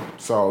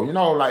 So,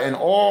 like in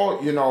all,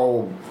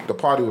 the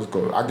party was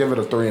good. I give it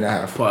a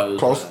 3.5.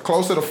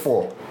 Closer to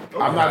 4.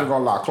 Okay. I'm not even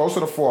gonna lie,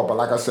 closer to 4, but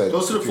like I said,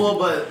 closer to 4,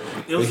 but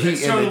it was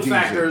external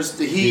factors,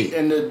 the heat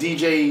and the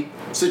DJ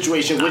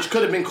situation, which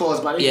could have been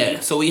caused by the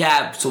heat. So we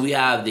have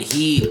the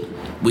heat,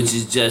 which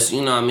is just,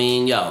 you know what I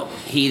mean,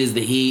 heat is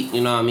the heat,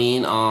 you know what I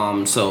mean?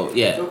 So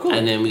cool.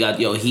 And then we got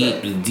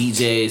heat, the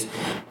DJs,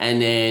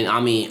 and then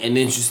an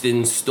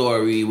interesting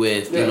story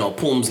with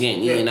Pooms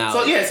getting eaten out.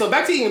 So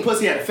back to eating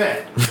pussy at a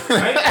fat,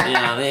 right? You know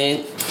what I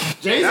mean?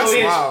 That's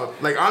wild.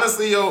 Like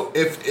honestly,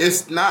 if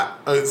it's not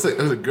it's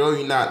a girl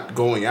you're not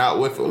going out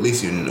with, or at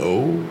least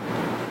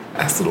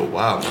that's a little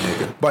wild,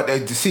 nigga. But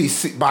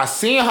by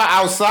seeing her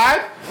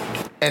outside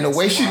and the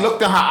way she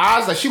looked in her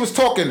eyes, like she was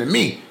talking to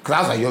me, cause I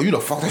was like, "Yo, you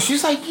look fucked up."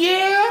 She's like,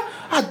 "Yeah,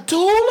 I do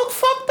look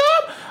fucked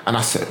up," and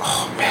I said,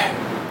 "Oh man."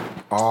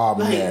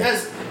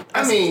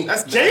 Jay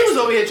was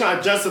over here trying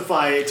to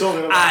justify it,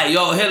 talking about. I'm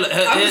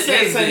just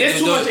saying, son, there's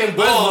too much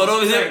involved.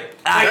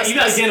 Alright, you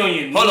gotta get on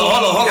your knees. Hold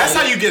on. That's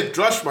how you get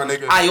drushed, my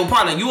nigga. Alright, yo,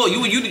 partner, you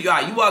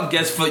are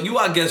guest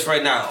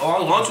right now.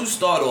 Why don't you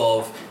start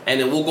off, and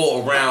then we'll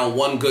go around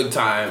one good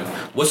time.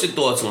 What's your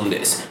thoughts on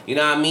this? You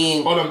know what I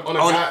mean?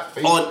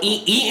 On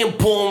eating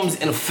poems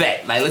in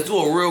effect. Like, let's do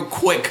a real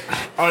quick.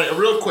 All right,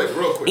 real quick.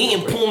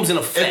 Eating poems in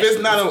effect.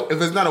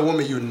 If it's not a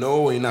woman you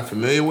know or you're not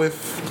familiar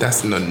with,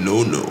 that's a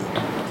no.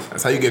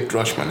 That's how you get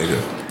drushed, my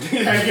nigga.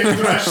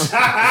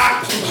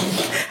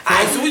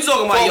 Alright, so we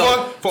talking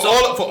about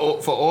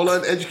for all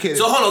uneducated.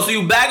 So hold on, so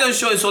you back on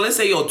short. So let's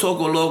say your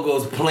Toco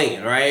Loco's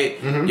playing, right?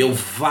 Mm-hmm. You're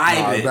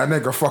vibing. That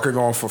nigga fucking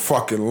going for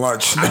fucking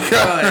lunch, nigga.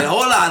 Right,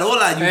 hold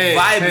on. You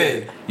vibing.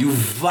 Hey. You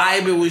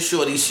vibing with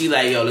shorty. She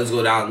like, yo, let's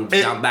go down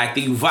back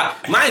there. You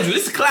vibe. Mind you,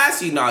 this is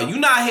classy now. You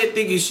not here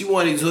thinking she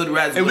one of these hood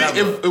rats.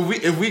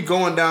 If we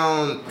going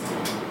down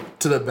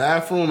to the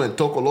bathroom and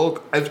Toco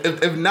Loco,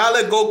 if Now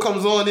Let Go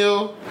comes on,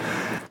 yo,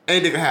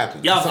 anything can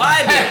happen. Y'all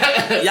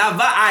vibing.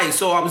 Alright,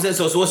 so I'm saying,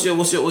 so what's your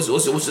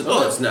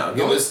thoughts now?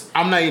 Give us.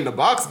 I'm not eating the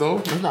box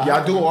though.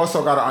 Y'all do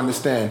also gotta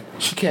understand.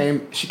 She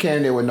came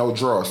there with no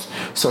drawers,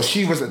 so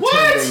she was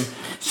attending.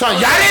 Son,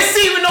 y'all didn't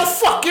see with no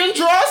fucking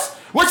drawers.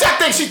 What y'all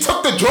think? She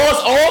took the drawers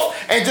off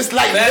and just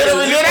like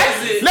literally did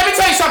that? Let me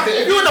tell you something.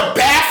 If you in the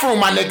bathroom,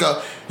 my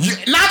nigga, 9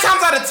 times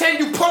out of 10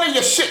 you pulling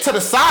your shit to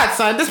the side,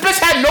 son. This bitch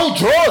had no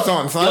drawers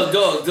on, son.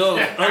 Dog.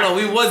 No,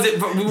 we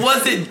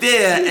wasn't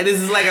there, and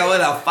this is like a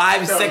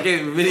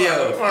 5-second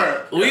video.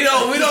 We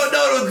don't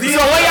know the deal.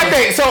 So what y'all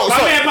think? So My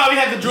man probably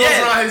had the drawers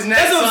around his neck.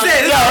 That's what I'm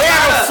saying. Yo, he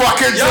had no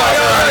fucking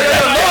drawers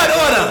on. Lord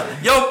order.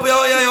 Yo,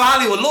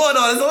 Hollywood, Lord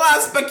order. There's a lot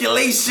of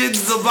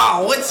speculations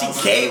about what she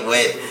came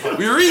with.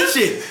 We're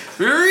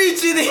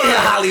reaching here,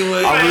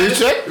 Hollywood. Are we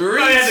reaching?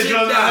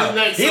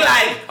 He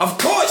like, of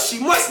course, she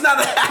must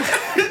not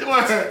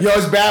have. Yo,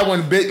 it's bad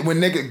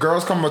when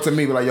girls come up to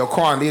me be like, yo,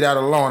 Quan, leave that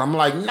alone. I'm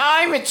like, nah,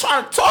 I ain't even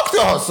trying to talk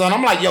to her, son.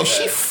 I'm like, yo,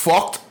 she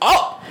fucked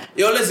up.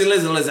 Yo, listen.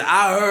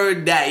 I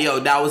heard that,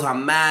 that was her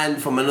man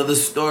from another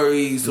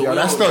story. So yo,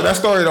 that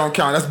story don't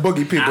count. That's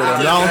boogie people.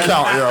 That don't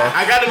count, yo.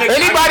 I gotta make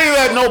anybody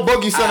that know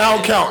boogie, son, that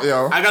don't count,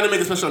 yo. I gotta make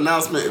a special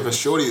announcement. If a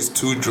shorty is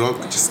too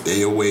drunk, just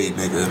stay away,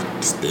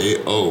 nigga.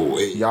 Stay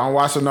away. Y'all don't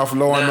watch enough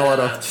Law and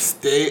Order.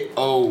 Stay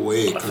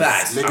away.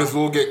 Facts. Niggas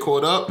will get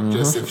caught up.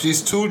 Just if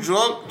she's too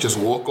drunk, just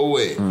walk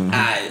away.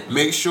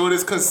 Make sure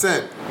there's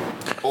consent.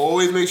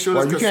 Always make sure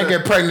there's Well, you consent.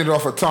 can't get pregnant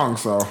off a tongue,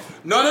 so.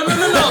 No.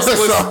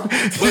 So,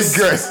 he's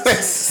good.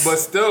 But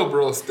still,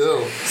 bro, still.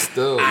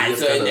 Alright,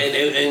 so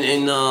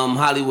in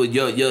Hollywood,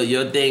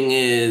 your thing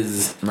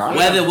is Nah,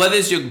 whether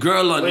it's your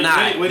girl or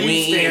not. where do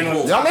you stand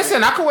on Yo,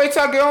 listen, I can wait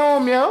till I get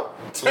home, yo.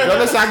 Yo,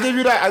 listen, I give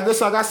you that.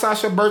 Listen, I got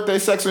Sasha birthday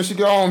sex when she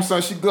get home, son.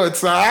 She good,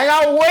 son. I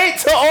gotta wait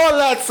till all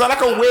that, son. I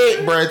can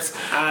wait, Brett.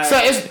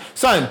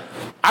 Son,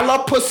 I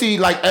love pussy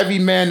like every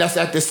man that's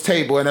at this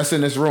table and that's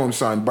in this room,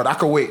 son. But I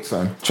can wait,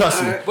 son.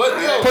 Trust me.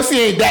 But yo, Pussy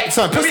ain't that,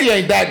 son. Pussy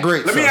ain't that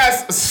great. let me son.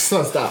 ask.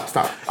 Son, stop.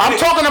 I'm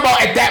talking about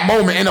at that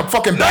moment in a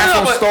fucking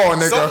bathroom but store,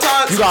 nigga.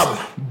 sometimes- You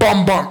got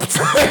bump.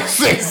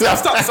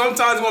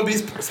 Sometimes you want to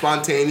be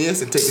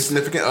spontaneous and take your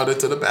significant other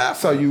to the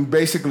bathroom. So you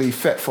basically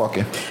fat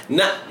fucking.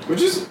 Nah.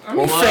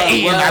 Or fat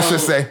eating, I should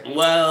say.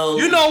 Well,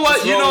 You know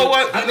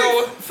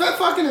what? Fat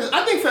fucking is.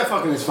 I think fat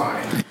fucking is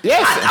fine.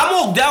 Yes. I'm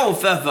all down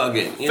with fat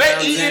fucking. You know what Fat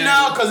I'm eating saying?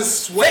 now because it's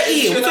sweat. Fat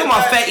eating. We're talking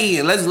about fat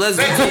eating. Let's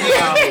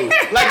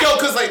Like yo,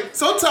 cause like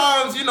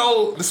sometimes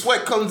the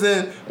sweat comes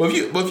in. But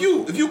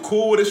if you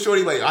cool with a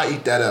shorty, like I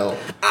eat that out.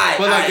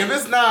 But like if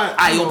it's not,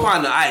 your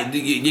partner,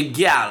 your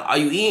gal. Are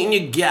you eating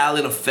your gal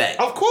in effect?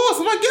 of course,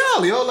 I'm a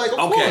gal, yo. Like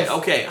of course.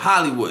 Okay.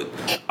 Hollywood.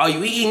 Are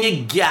you eating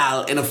your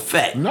gal in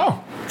effect?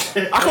 No.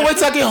 I can wait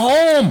till I get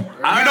home.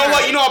 You know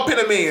what? You know I'm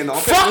Panamanian.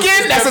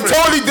 Fucking, that's a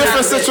totally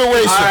different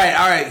situation.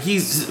 All right.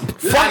 He's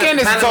Fucking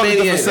is a totally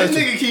different This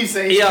situation. nigga keeps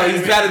saying. Yo,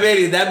 he's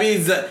Panamanian. That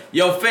means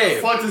yo, fave. What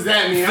the fuck does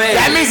that mean? Fave.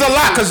 That means a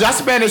lot, cause y'all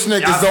Spanish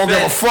niggas don't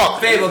give a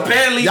fuck. Fave,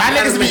 apparently. Y'all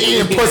niggas be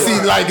eating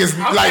pussy like it's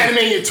I'm like.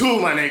 Panamanian too,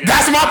 my nigga.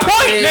 That's my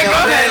point, Yeah, nigga.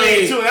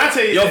 apparently. too, and I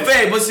tell you Yo, this.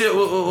 Fave,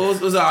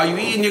 what's up? Are you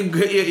eating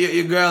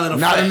your girl in a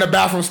Not in the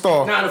bathroom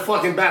stall. Not a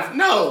fucking bath.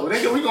 No,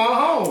 nigga, we going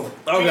home.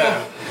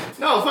 Okay.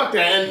 No, fuck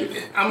that. And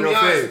I'm gonna be Yo,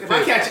 honest. Fave, If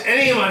I Fave. catch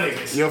any of my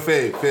niggas Yo,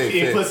 fave.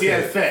 eating pussy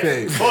ass fat,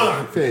 Fave. hold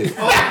on. Fave.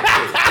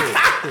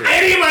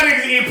 Any of my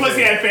niggas eating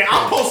pussy ass fat,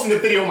 I'm posting the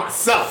video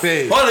myself.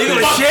 Fave. Hold on, you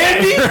gonna Fuck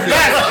share me?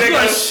 Yes, You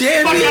gonna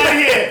share Fuck me? out of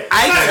here.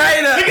 I ain't Son,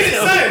 trying to- Look at this,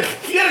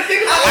 son. You gotta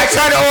think about I this.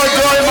 try to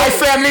enjoy my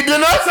family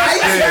dinner.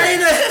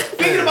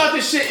 Thinking about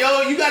this shit,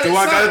 yo. You gotta. Do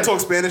I gotta son,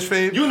 talk Spanish,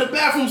 Fave? You in the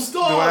bathroom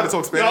stall. Do I gotta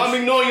talk Spanish? Yo, I'm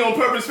ignoring you on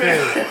purpose, fam.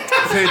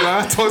 Fave, do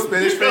I talk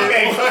Spanish, Fave?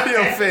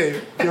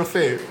 Okay. Yo,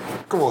 Fave.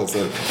 Come on,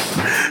 son.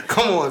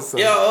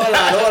 Yo, hold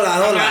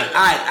on.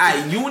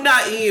 Alright. You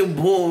not eating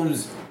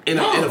booms in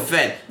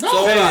effect. So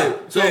hold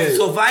on. So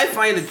if I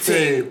find a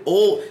thing,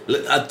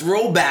 a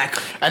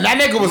throwback, And that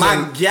nigga was my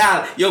in.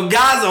 gal, yo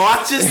Gaza,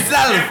 watch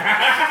yourself.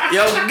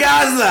 Yo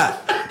Gaza,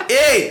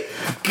 hey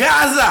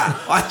Gaza,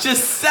 watch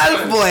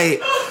yourself, boy.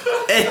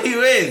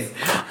 Anyways,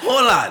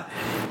 hold on.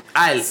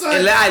 Alright,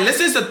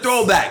 listen, it's a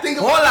throwback. Think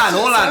Hold about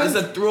on. that shit, It's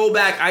son. a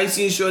throwback. I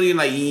seen Shorty and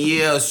like,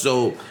 yeah,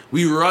 so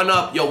we run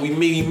up, we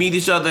meet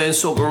each other in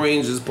Soca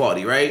Rangers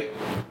party, right?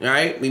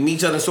 Alright? We meet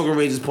each other in Soca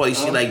Rangers party.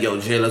 She like, yo,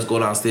 Jay, let's go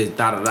downstairs,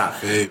 da.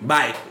 Hey.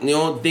 Bye. You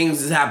know,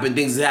 things is happening,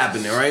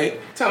 right?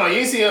 Tell me,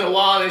 you ain't see her in a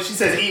while and she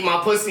says, eat my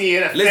pussy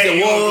in a Listen,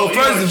 whoa,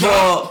 first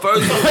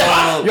of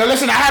all, Yo,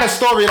 listen, I had a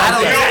story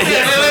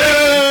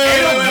like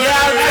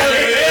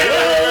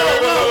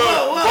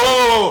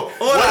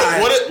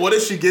What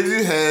if she gives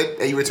you head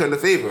and you return the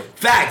favor?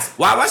 Facts.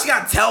 Why she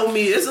gotta tell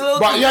me? It's a little.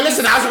 But yo,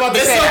 listen, I was about to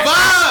It's say. a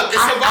vibe. It's a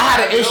vibe. I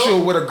had an yo.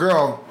 issue with a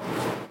girl,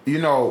 you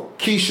know,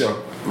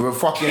 Keisha. With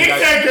fucking Eat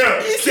that girl.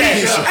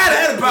 I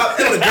had a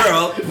problem with a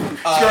girl.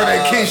 girl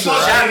named Keisha.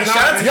 Right?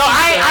 Shout out to Yo,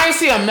 I ain't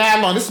seen her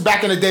mad long. This is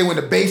back in the day when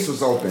the bass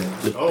was open.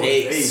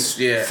 Ace.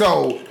 Yeah.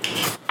 So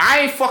I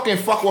ain't fuck with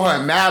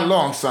her mad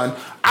long, son.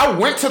 I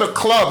went to the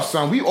club,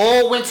 son. We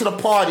all went to the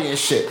party and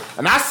shit.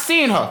 And I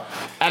seen her.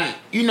 And,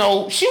 you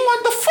know, she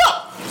wanted to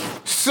fuck.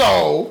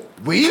 So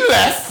we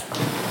left,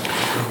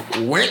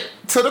 went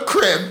to the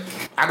crib.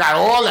 I got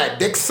all that.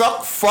 Dick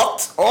sucked,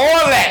 fucked, all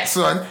that,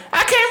 son.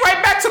 I came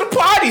right back to the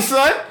party,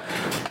 son.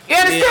 You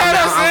understand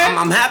what I'm saying?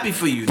 I'm happy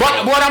for you.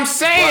 But what I'm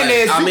saying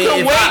is, I you mean, can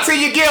if wait till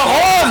you get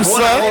home,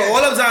 son. All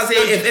I'm trying to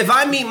say, if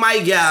I meet my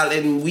gal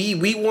and we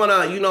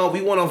wanna,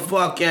 we wanna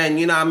fuck and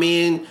you know what I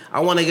mean,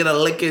 I wanna get a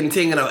licking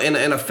thing and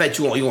a fetch.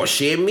 You want to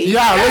share me?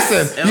 Yeah,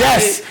 listen.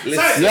 Yes.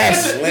 Listen.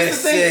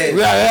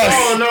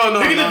 Yes. No.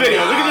 Look at the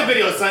video. Look at the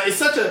video, son. It's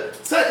such a.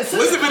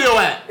 Where's the video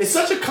at? It's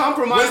such a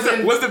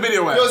compromising. What's the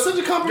video at? Yo, it's such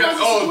a compromising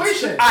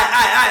situation.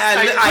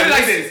 I Put it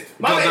like this.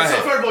 Go So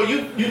ahead. first of all,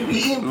 you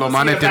eating No, pussy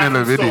man, in it in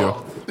the video.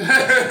 stall.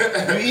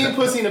 You eating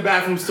pussy in the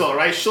bathroom stall,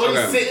 right? Shorty's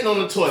Okay. sitting on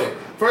the toilet.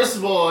 First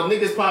of all,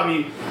 niggas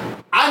probably.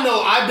 I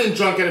know I've been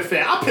drunk at a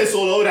fair. I piss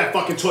all over that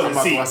fucking I'm toilet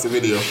about to seat. watch the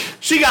video.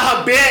 She got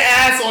her bare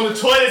ass on the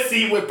toilet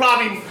seat with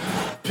probably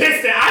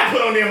piss that I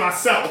put on there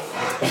myself.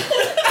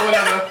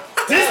 Whatever.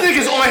 This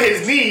nigga's on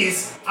his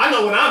knees. I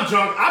know when I'm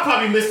drunk, I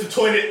probably miss the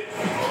toilet.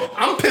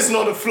 I'm pissing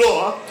on the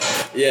floor.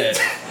 Yeah.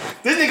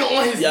 This nigga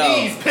on his Yo.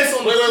 knees, piss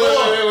on the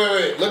floor.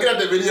 Wait. Looking at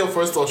the video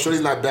first off,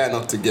 Shorty's not bad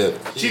enough to get.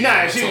 She's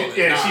not. She's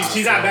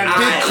not bad.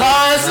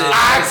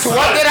 Because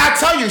what did I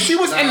tell you? She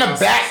was in the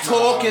back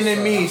talking to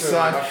me,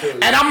 son.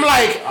 And I'm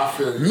like,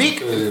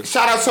 Mika,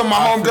 shout out to my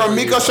homegirl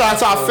Mika, shout out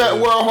to our Fat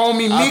World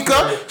homie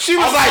Mika. She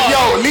was like,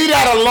 yo, leave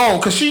that alone.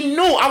 Because she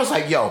knew. I was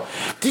like, yo,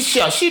 this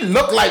girl, she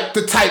looked like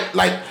the type,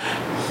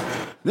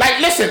 like,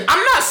 listen,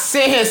 I'm not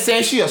sitting here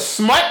saying she a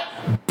smut,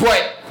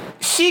 but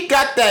she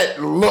got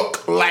that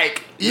look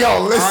like,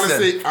 yo,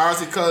 listen.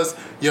 Honestly, cause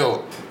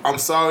yo, I'm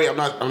sorry, I'm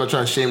not trying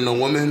to shame no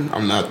woman.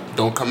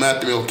 Don't come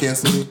after me or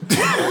cancel me.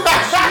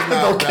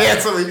 Don't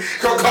cancel me.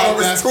 Go call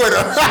him his Twitter.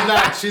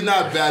 She's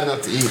not bad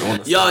enough to eat on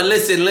the Yo,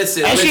 listen.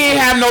 And she ain't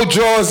have no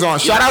drawers on.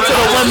 Shout out to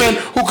the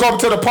women who come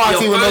to the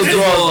party with no first of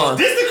drawers all, on.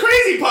 This is the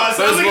crazy part.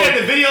 So I'm First of looking all-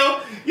 at the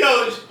video. Yo,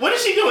 what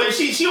is she doing?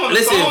 She on the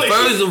Listen, phone.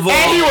 first of all,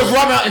 And he was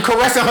rubbing and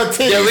caressing her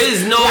titties. there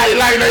is no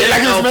like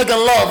he was making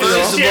love.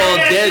 First of You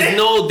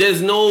know? all,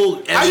 there's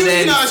no How you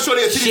evidence. not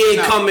Shorty a She titty ain't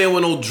now? come in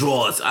with no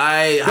drawers.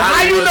 How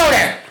you know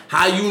that?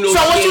 How you know So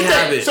what she you ain't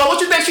have think? it? So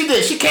what you think she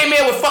did? She came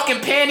in with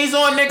fucking panties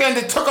on, nigga, and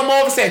then took them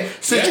over and said,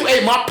 "Since you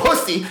ate my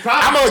pussy,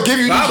 I'm gonna give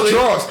you Probably. these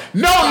drawers."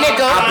 No,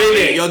 nigga. I've been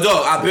there, yo,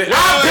 dog. I've been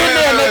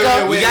there,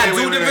 nigga. We got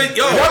two different.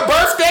 Yo, Your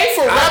birthday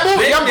for I've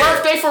Rebel? been Your there.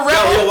 birthday for Yo,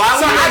 Rebel? why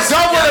So would I you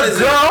done with a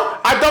listen. girl.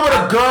 I done with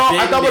a girl. I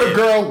been done with a there.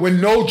 girl with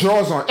no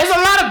drawers on. There's a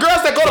lot of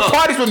girls that go to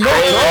parties with no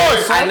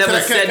drawers. I son. never Can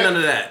I- said can- none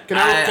of that. can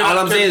I- All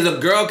I'm can- saying is a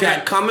girl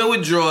can come in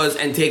with drawers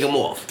and take them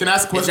off. Can I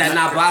ask a question? Is that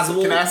not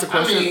possible? Can I ask a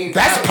question?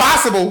 That's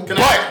possible, Can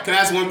but I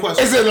ask one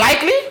question? is it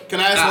likely? Can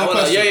I ask one Hold on.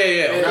 question?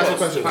 Yeah. Can I ask one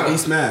question? He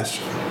smashed.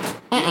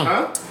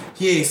 Huh?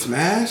 He ain't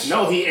smashed.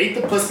 No, he ate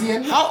the pussy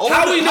in. How old?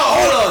 How we know?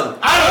 Hold on.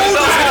 How old is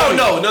I don't homie?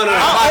 know. No.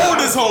 How old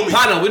is homie?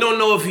 Partner, we don't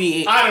know if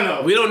he. I don't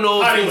know. We don't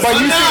know. I If don't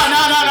he, know.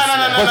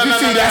 But you No,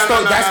 see, But you see,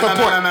 that's the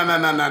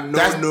point.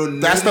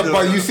 That's the. No.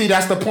 But you see,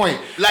 that's the point.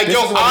 Like, This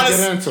yo, is what we get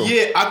honestly, into.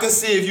 yeah, I could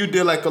see if you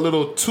did like a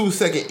little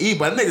 2-second eat,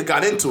 but that nigga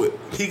got into it.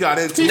 He got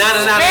into it. Nah.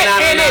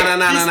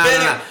 He's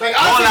spinning. Like,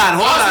 Hold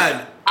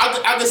honestly, on.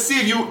 I can see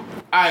if you.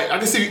 I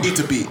can see if you eat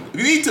to beat. If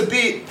you eat to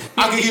beat,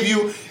 I can give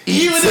you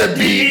even to a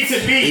beat. Eat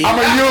to beat.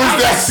 I'ma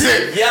use that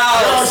shit. Yo,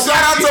 Shout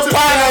out to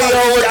Pino,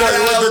 yo, with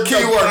the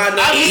keyword.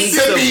 I can Eat see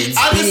to beat. beat.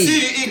 I can see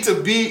you eat to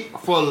beat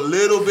for a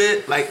little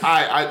bit. Like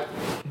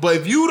but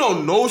if you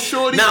don't know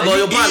Shorty, Nah, and but you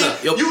your partner,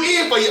 eat, you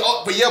eat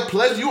for your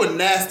pleasure. You a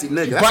nasty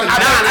nigga. That's But a I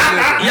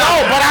nasty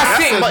nigga. but I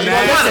see. But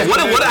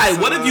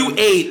listen, What if you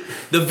ate?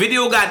 The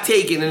video got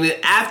taken, and then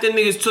after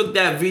niggas took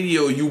that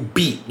video, you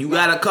beat. You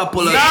got a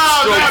couple of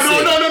strokes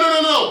in.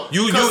 No.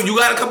 You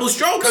got a couple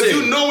strokes Because in.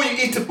 you know when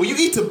you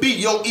eat to beat,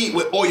 you don't eat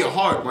with all your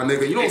heart, my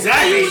nigga. You don't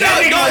Exactly.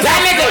 that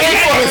nigga ate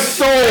for his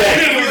soul.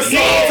 He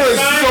ate for his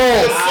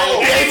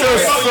soul. He ate for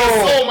his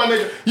soul. my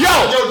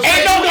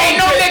ain't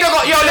no nigga go.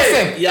 Yo,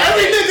 listen. Yeah.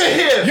 Every nigga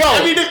here. Yo.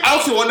 Every nigga. I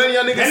don't care what none of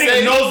y'all niggas That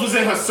say. nigga nose was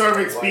in her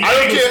cervix. I I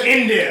don't care.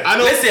 in there. I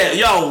don't. Listen,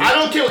 yo. I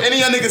don't care what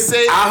any of y'all niggas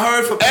say. I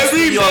heard from Every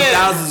East New York man-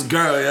 that was his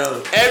girl,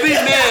 yo.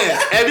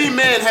 Every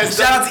man has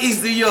Shout done. out to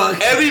East New York.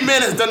 Every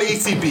man has done the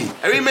ETB.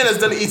 Every man has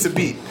done the eat to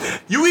beat.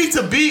 You eat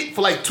to beat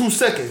for like 2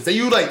 seconds. Then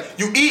you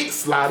eat,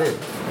 slide in.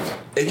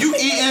 If you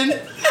eating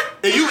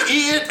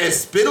and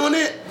spit on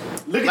it,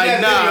 Look at like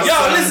that nah. video. Yo,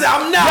 listen,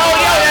 I'm not.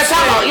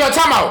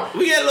 Time out.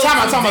 We get a little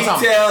Time too out.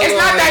 detailed, It's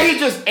not like- that he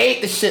just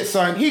ate the shit,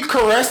 son. He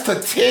caressed her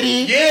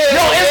titty. Yeah, Yo,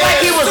 it's yeah. like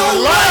he was So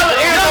loving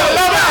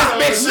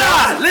this bitch.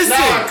 Nah, listen,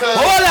 Nah, cuz-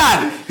 hold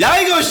on. Y'all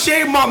ain't gonna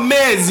shave my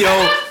mans,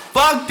 yo.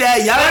 Fuck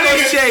that. Y'all ain't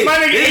gonna shave. my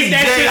nigga This ate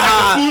that Jay shit like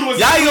High. the food was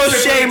Y'all ain't gonna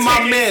exclusive shave for my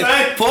the man. tickets,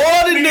 son. For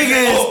all the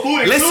Niggas, oh, food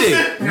niggas, listen,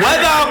 exclusive.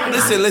 whether I'm,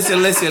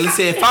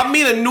 listen. If I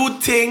meet a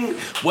new ting,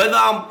 whether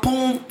I'm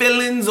poom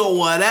feelings or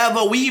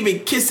whatever, we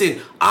even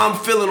kissing, I'm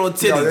feeling on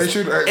titties. Yo, they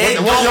should. It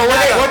don't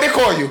matter. What they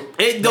call you?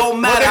 It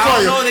don't What matter. they I call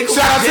don't you? know. They call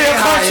Shout out me to Jay your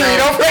High, country. yo.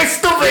 Don't play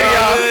stupid, yo.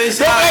 Don't play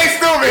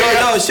stupid.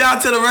 Yo, shout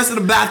out to the rest of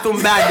the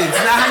bathroom bandits.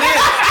 Now,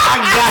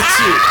 I got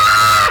you.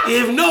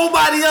 If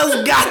nobody else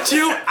got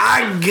you,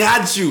 I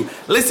got you.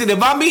 Listen,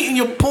 if I'm eating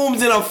your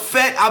pooms in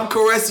effect, I'm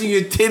caressing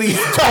your titties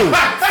too.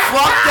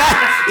 Fuck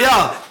that.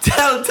 Yo,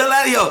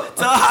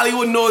 tell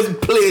Hollywood knows the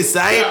place,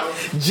 alright?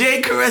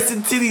 Jay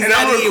caressing titties. And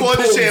I'm out of your gonna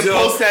record this shit and pooms,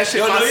 yo. post that shit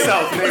Yo, no,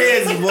 myself, you nigga.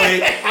 crazy,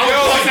 boy.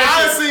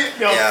 honestly,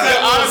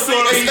 Honestly,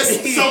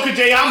 Soka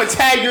J, I'ma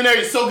tag you in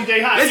there. Soka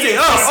J High. Listen, it's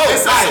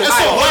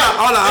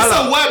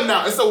a web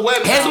now. It's a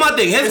web. Here's now. my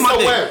thing. It's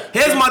a web.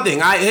 Here's my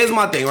thing. All right. Here's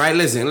my thing. Right.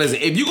 Listen.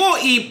 If you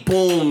gonna eat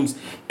pooms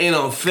in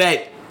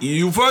effect,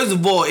 you first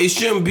of all, it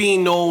shouldn't be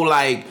no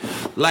like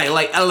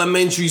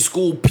elementary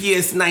school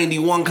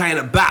PS91 kind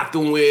of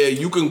bathroom where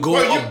you can go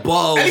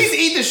above. At least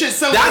eat the shit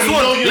somewhere. That's you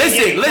what. know you ain't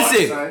getting caught,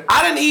 Listen. son.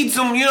 I didn't eat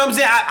some. You know what I'm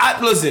saying? I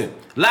listen.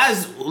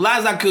 Last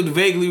I could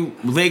vaguely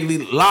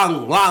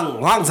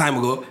long time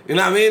ago. You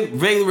know what I mean?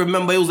 Vaguely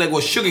remember it was like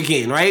with sugar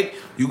cane, right?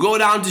 You go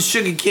down to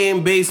sugar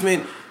cane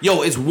basement.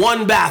 Yo, it's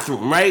one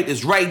bathroom, right?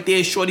 It's right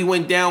there. Shorty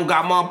went down,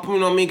 got my, you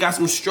know what I mean? Got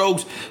some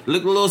strokes,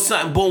 look a little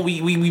something. Boom,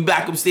 we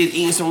back upstairs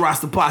eating some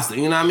Rasta pasta.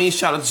 You know what I mean?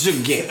 Shout out to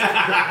sugar cane.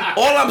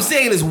 All I'm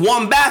saying is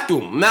one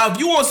bathroom. Now, if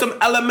you want some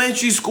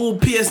elementary school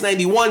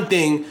PS91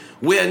 thing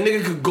where a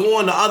nigga could go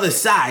on the other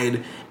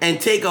side and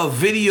take a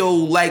video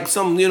like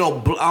some,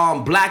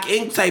 Black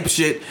Ink type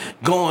shit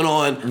going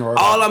on. Right.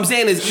 All I'm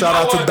saying is Shout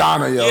out to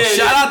Donna, yo. Yeah,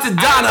 shout out to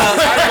Donna.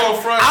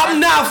 I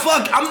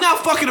I'm not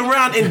fucking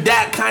around in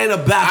that kind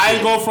of bathroom. I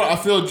ain't going for. I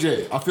feel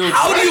Jay. I feel.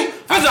 How do you?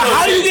 First of all,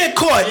 how do you get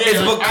caught? Yeah,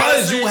 It's like, because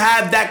honestly, you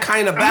have that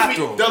kind of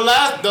bathroom. The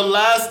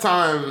last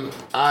time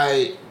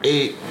I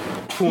ate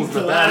pools in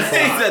the He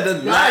bathroom, said the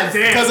last-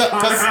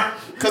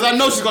 because I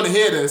know she's gonna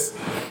hear this,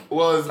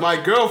 was my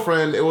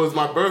girlfriend. It was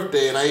my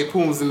birthday, and I ate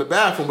pools in the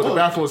bathroom, but the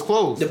bathroom was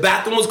closed. The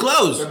bathroom was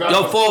closed.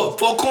 Yo,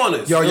 four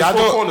corners. Yo,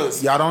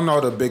 There's y'all don't know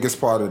the biggest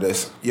part of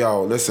this.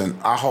 Yo, listen,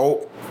 I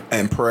hope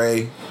and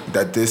pray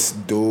that this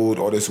dude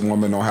or this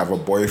woman don't have a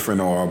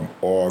boyfriend or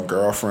a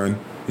girlfriend.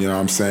 You know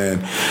what I'm saying?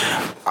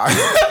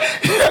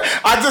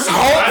 I just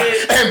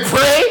hope and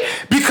pray,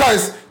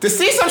 because to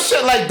see some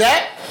shit like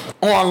that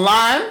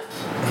online,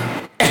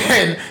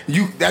 and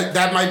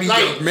that might be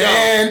Like, your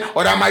man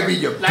or that might be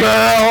your Like-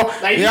 girl.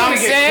 Like, you know what I'm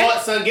get saying?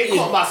 caught, son. Get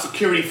caught by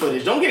security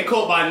footage. Don't get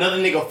caught by another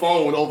nigga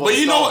phone over. But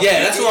you know what?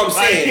 Yeah, that's what I'm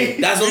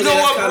saying. That's what You I'm know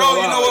saying. what, That's bro?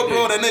 kinda You know what,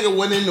 wild, bro? That nigga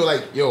went in there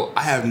like, yo,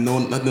 I have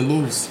nothing to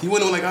lose. He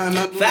went in like, I have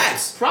nothing to lose.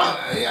 Facts.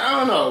 I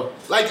don't know.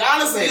 Like,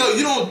 honestly, yo,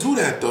 you don't do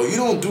that, though. You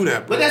don't do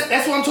that, bro. But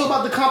that's what I'm talking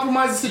about, the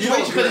compromising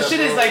situation. do Because the that, shit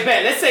is bro. like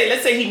bad. Let's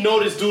say he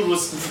know this dude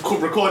was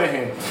recording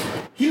him.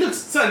 He looks,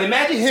 son.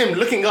 Imagine him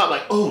looking up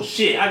like, oh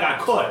shit, I got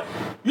caught.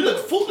 You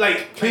look fool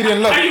like He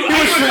didn't look. How you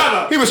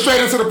recover? He was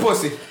straight into the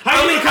pussy.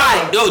 How you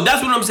recover? Yo,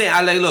 that's what I'm saying.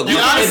 I like look. You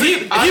if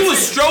honestly- he was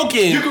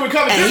stroking you can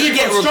recover and he different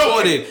get from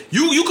stroking. recorded,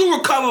 you can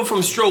recover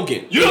from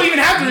stroking. You don't even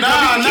have to recover.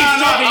 Nah, You keep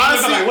stroking, you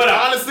honestly, look like, what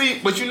up? honestly,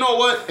 but you know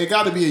what? It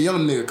got to be a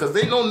young nigga, because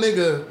they know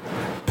nigga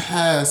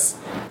past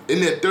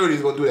in their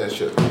 30s gonna do that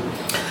shit.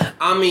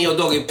 I mean, yo,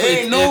 dog,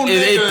 Ain't no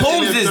nigga if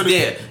Pooms in is their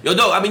there, yo,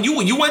 dog. I mean,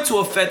 you went to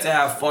a fete to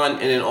have fun,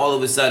 and then all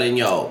of a sudden,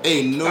 yo,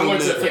 Ain't no I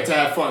went to the fit nigga. to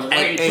have fun.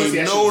 Ain't no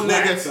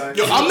nigga.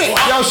 Yo, I mean,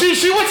 Yo,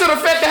 she went to the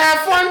fete to have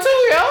fun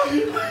too, yo.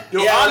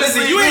 yo, yeah,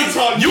 honestly,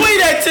 listen, you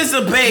ain't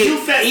anticipate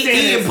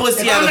eating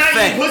pussy at a If I'm not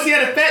fete. eating pussy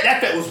at a fete,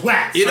 that fete was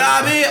whack. You know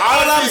what I mean?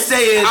 All I'm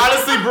saying,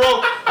 honestly,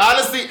 bro.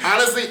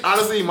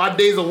 Honestly, my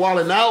days of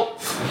wilding out.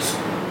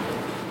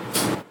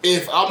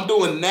 If I'm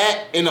doing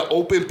that in an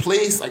open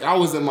place, like I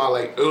was in my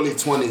like early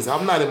 20s,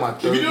 I'm not in my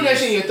 30s. If you do that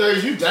shit in your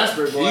 30s, you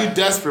desperate, boy. You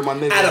desperate, my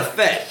nigga. at a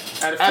fete.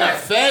 At At a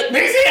fete?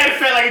 Niggas say at a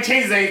fete like it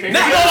changes anything. Nah,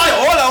 Niggas listen, like-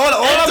 hold on.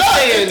 All I'm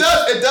saying, It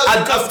does.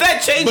 a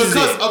fete changes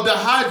because it. of the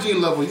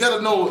hygiene level. You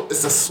gotta know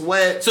it's a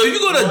sweat. So if you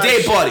go to a all day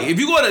that party, if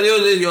you go to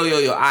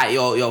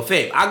yo,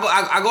 fam,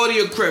 I go to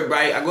your crib,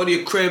 right? I go to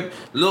your crib,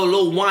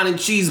 little wine and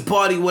cheese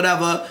party,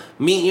 whatever.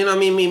 Meet, you know what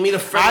I mean? Meet a I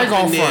friend ain't in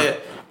gonna there. front.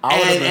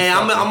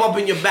 and I'm up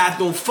in your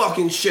bathroom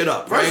fucking shit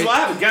up. First of all, I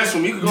have a guest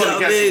room. You can go to the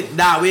guest room.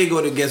 Nah, we ain't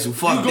going to guest room.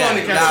 Fuck You go in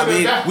the guest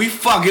room. that. We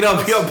fucking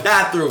up your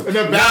bathroom. In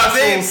the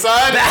bathroom,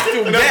 son.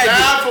 Bathroom, In the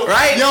bathroom.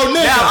 right? Yo,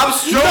 nigga. Now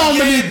I'm You know how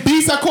many stroking.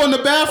 beats I call in the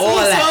bathroom, All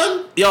that. son?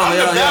 Yo,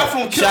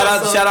 bathroom killer,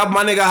 son. shout out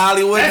my nigga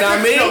Hollywood. Know what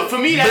I mean? Yo, for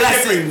me, that's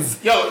blessings.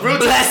 different. Yo, real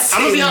Blessings.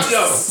 I'm gonna be honest.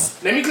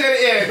 Yo, let me clear the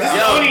air.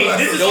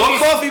 This is Yo, only.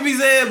 what coffee be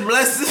saying?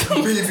 Blessings.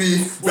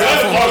 BB.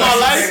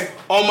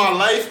 On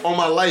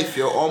my life,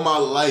 yo, on my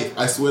life,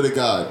 I swear to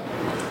God.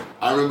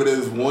 I remember there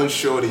was one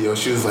shorty, yo,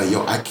 she was like,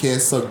 yo, I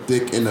can't suck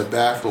dick in the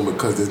bathroom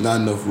because there's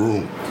not enough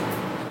room.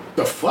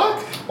 The fuck?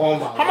 On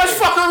my How much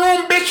fucking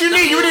room, bitch, you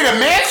need? You need a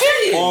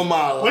mansion? On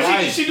my What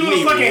life. she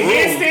doing a fucking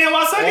handstand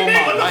while sucking On dick?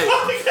 my What the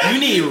life. fuck? You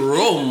need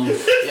room.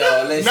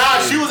 Yo, let's Nah,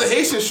 see. she was a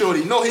Haitian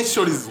shorty. No, Haitian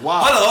shorties is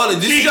wild. Hold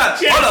on. She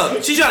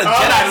trying to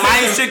Jedi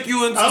mind trick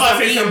you into I'm about some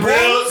to say eating some real.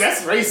 balls.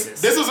 That's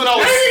racist. This was when I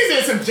was. Maybe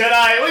he said some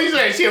Jedi. What you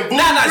saying? She a voodoo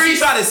Nah, she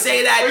priest? trying to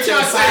say that. What to you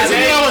the trying to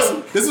say?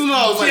 side. This is when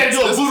I was She like, had to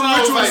do a this is voodoo when I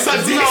was ritual like, and suck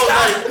this is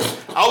when dick.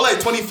 I was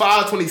like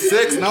 25,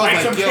 26, and I was Light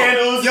like, some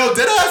candles. yo,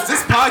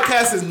 this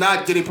podcast is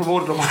not getting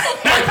promoted on my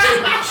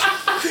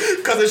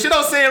page. Cause the shit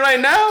I'm saying right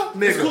now,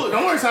 nigga. It's cool.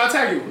 Don't worry, son. I'll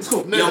tag you. It's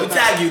cool. Yo, we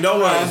tag you. No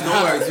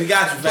worries. We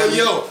got you, But fam.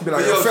 yo, Be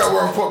like, yo, Fat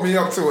World put me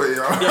up to it,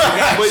 yo.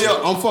 but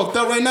yo, I'm fucked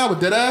up right now with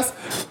that ass.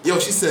 Yo,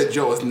 she said,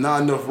 yo, it's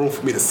not enough room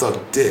for me to suck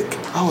dick.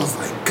 I was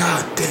like,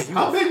 God damn. You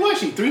How big was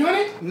she?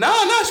 300? Nah,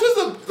 she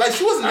wasn't I'm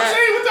that.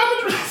 saying,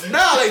 what time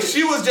Nah, like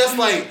she was just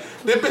like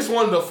that bitch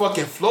wanted to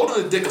fucking float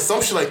on the dick or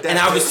some shit like that. And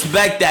I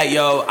respect that,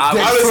 yo. I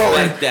Dick respect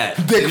flowing.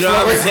 that. Dick you know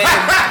what I'm flowing.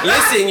 saying?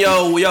 Listen,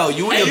 yo,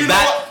 you And in you your know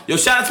bath. what? Yo,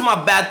 shout out to my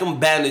bathroom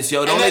bandits,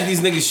 yo. Don't let these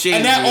niggas shade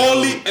And me,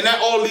 that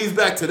all leads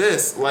back to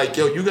this. Like,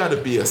 yo, you gotta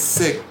be a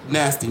sick,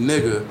 nasty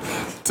nigga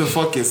to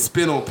fucking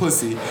spit on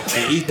pussy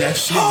and eat that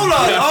shit. Hold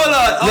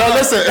on. Yo,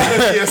 listen.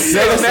 Be a sick,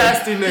 listen.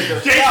 nasty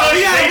nigga. Yo,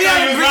 we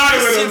gotta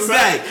bring this shit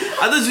back.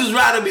 I thought you was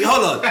riding me.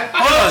 Hold on.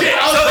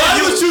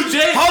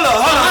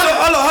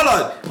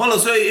 Hold on.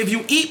 So if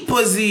you eat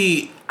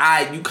pussy,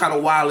 you kind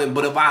of wildin',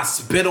 but if I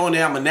spit on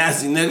it, I'm a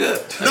nasty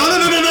nigga. No.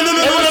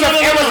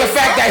 It was the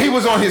fact that he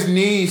was on his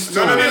knees, too.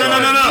 No. Let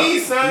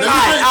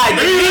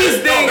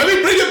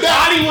me bring it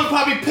back. Body would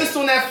probably pissed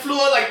on that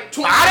floor like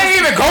 20 I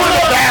didn't even go to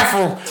the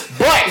bathroom,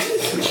 but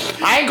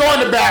I ain't going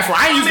to the bathroom.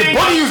 I ain't use the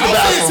booty, use the I'm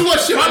saying too bathroom.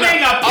 much shit right My man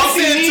now. got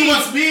pussy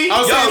knees,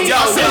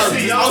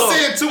 I'm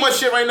saying too much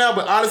shit right now,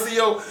 but honestly,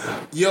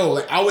 yo,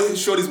 like I was in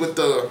shorties with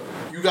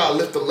you gotta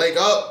lift the leg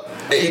up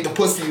and eat the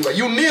pussy. Like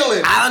you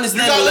kneeling. I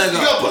understand you the leg You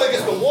gotta put it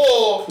against the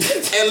wall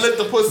and lift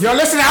the pussy. Yo,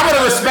 listen, I would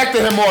have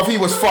respected him more if he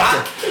was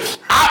fucking.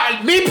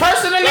 Me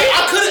personally,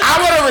 I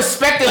would have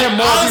respected him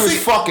more if he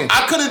was fucking.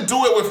 I couldn't do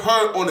it with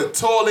her on the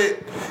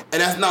toilet, and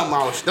that's not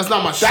my shit. That's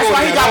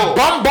why he got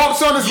bum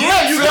bumps on his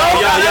lips, yo.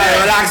 Yeah,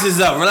 relax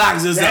yourself.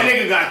 That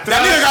nigga got That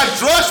nigga got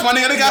drush, my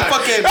nigga. They got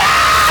fucking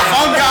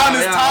fungi on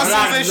his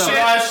tonsils and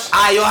shit.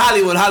 Alright, yo,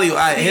 Hollywood.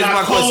 Alright, here's got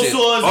my cold question.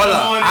 sores Hold in the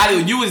on, morning.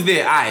 Hollywood, you was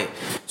there. Alright,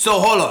 so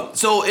hold on.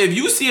 So if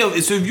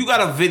you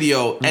got a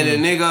video and a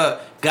nigga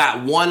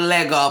got one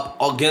leg up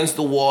against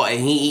the wall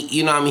and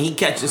you know what I mean, he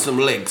catching some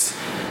licks.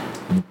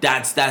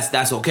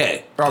 That's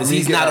okay. Because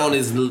he's not on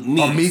his knees.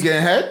 On me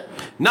getting head?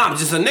 Nah, I'm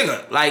just a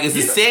nigga. Like it's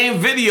the same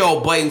video,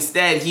 but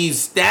instead he's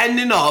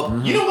standing up.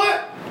 You know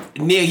what?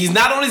 He's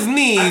not on his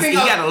knees. He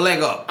got a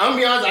leg up. I'm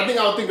gonna be honest, I think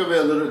I'll think of it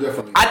a little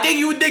differently. I think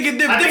you would think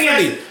it I think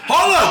differently.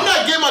 Hold I'm on.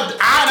 not getting my.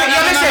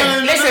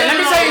 Listen, let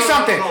me tell you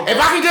something. If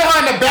I can get her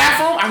in the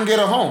bathroom, I can get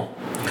her home.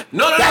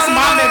 No, That's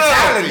my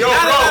mentality. No.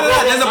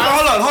 There's a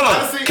hold on.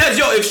 Honestly- Cause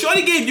yo, if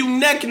Shorty gave you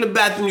neck in the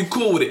bathroom, you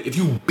cool with it. If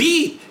you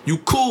beat, you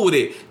cool with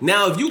it.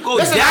 Now if you go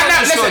Listen, down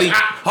to Shorty,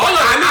 hold on.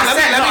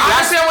 I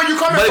understand where you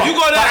coming But from. if you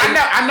go down,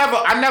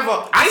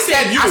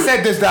 I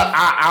said this that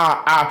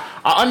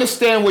I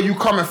understand where you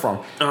coming from.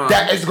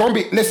 That it's gonna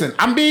be. Listen,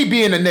 I'm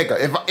being a nigga.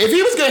 If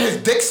he was getting his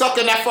dick sucked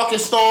in that fucking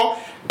stall,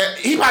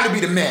 he'd probably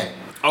be the man.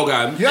 Okay.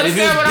 You And if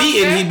he understand what was I'm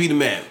beating, saying? he'd be the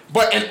man.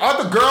 But in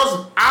other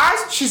girls'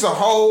 eyes, she's a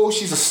hoe.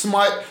 She's a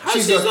smut.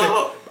 She's a.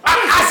 hoe?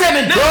 I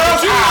said in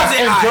girls' eyes.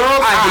 In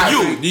girls'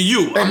 eyes. To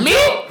you. And me?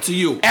 To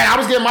you. And I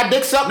was getting my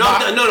dick sucked. No.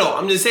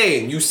 I'm just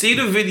saying. You see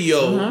the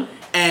video,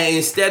 and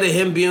instead of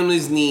him being on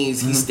his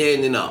knees, he's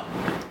standing up.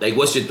 Like,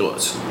 what's your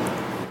thoughts?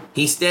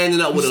 He's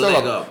standing up with a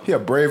leg up. He a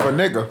braver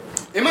nigga.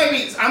 It might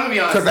be. I'm gonna be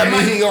honest. Cause that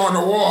means he on the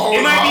wall.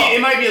 It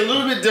might be a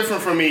little bit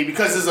different for me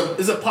because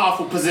it's a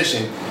powerful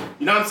position.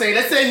 You know what I'm saying?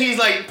 Let's say he's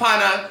like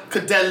Pana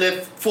could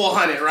deadlift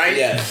 400, right?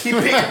 Yeah. He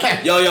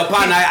picked. Yo,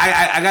 partner,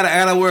 I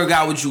gotta work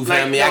out with you,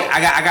 family. Like,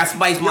 I got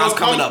Spice Moms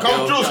coming up,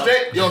 Come yo.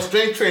 through,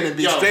 straight training,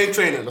 B. Yo. Straight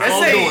training. That's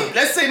all I'm doing.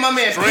 Let's say my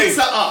man Straight. picks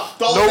her up,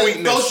 No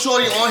weakness. throws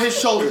Shorty on his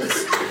shoulders,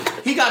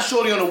 He got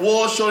Shorty on the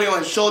wall, Shorty on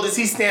his shoulders.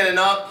 He's standing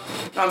up.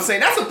 You know what I'm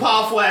saying? That's a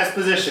powerful ass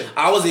position.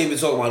 I wasn't even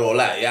talking about all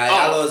that. Yeah,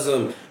 I love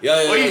some.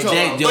 What you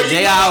talking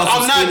about?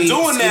 I'm not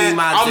doing that.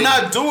 I'm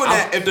not doing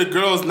that if the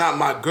girl's not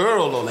my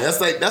girl on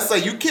it. That's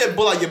like you can't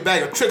pull out your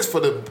bag of tricks for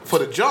the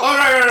jump. Oh,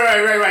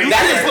 right.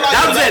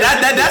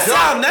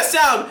 That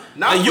sound.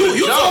 Not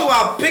You talking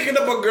about picking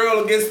up a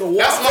girl against the wall?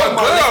 That's my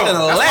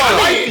girl. That's my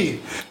Leg.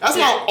 wifey. That's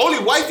my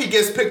only wifey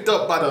gets picked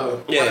up by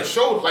the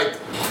shoulder, like,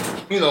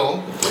 you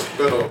know.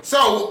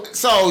 So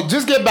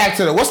just get back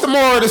to what's the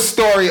moral of the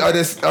story of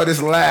this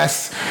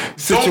last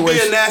situation? Don't be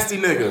a nasty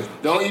nigga.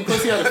 Don't eat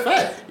pussy out of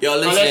fat. Yo,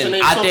 listen.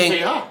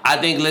 I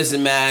think.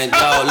 Listen, man.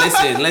 Yo,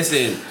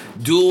 listen.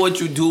 Do what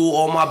you do.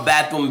 All my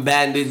bathroom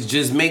bandits.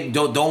 Just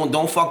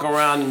don't fuck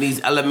around in these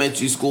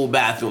elementary school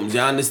bathrooms. You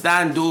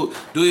understand? Do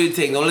your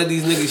thing. Don't let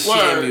these niggas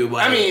shame you.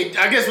 Buddy. I mean,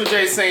 I guess what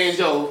Jay's saying is,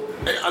 yo,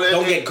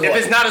 don't get caught. If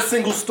it's not a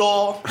single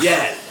stall,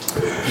 yeah.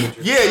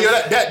 Yeah, yo,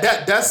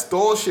 that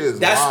stall shit is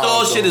that wild.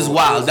 Stall shit is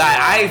wild.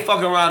 I ain't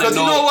fucking around. Cause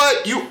you know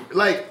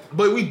what?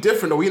 But we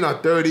different though. We in our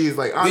 30s.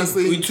 Like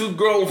honestly, we too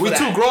grown for that.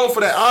 We too grown for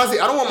that. Honestly,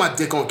 I don't want my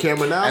dick on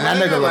camera now. And that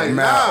nigga look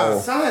mad.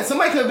 Son,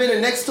 somebody could have been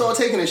in next door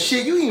taking a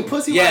shit. You eating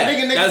pussy? Yeah, while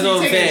nigga that's what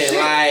I'm taking a saying. shit.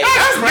 Like,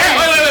 That's crazy.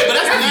 Wait, but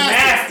that's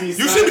nasty.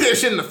 You should be taking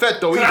shit in the fat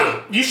though.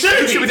 Either. You should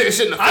be taking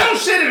shit in the fat. I don't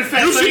shit in the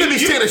fat. You shouldn't be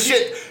taking a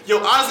shit. Yo,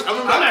 honestly, I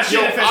remember. I'm not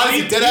shitting in the fat.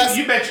 Honestly, dead ass.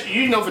 You bet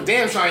you know for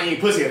damn sure I ain't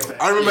eat pussy at the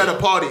fat. I remember at a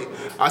party,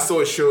 I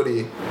saw a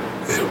shorty.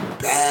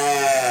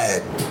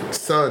 Bad.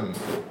 Son,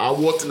 I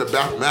walked in the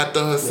bathroom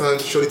after her, son.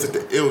 Shorty took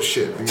the ill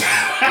shit.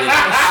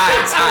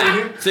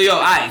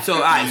 alright. So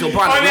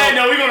partner. On that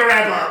note, we're gonna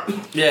wrap up.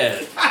 Yeah.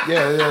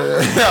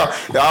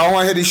 Yo, I don't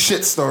want to hear these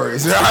shit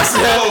stories. You know what I'm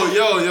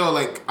saying? Yo,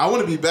 like I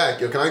want to be back.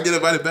 Yo, can I get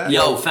invited back?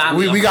 Yo,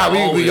 family. We got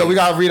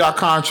to read our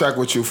contract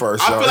with you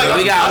first. I feel like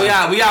we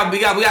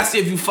got to see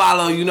if you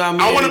follow. You know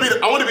what I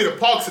mean? I want to be the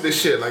Parks of this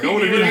shit. Like I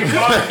want to be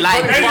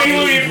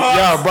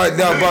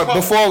but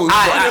before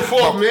I'm the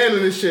fourth man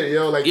in this shit,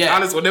 yo. Like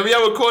honest, whenever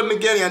y'all recording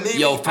again, I need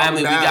yo,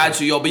 family, we got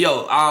you, yo. But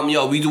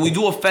yo, we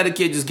do a feta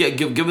kid. Just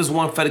give us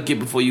one feta kid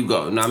before you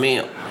go. You know what I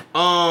mean?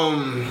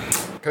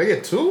 Can I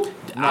get two?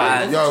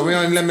 Yo, we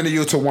only limited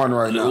you to one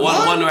right now.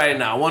 One right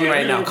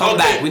now. Come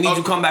back. We need you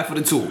to come back for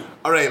the two.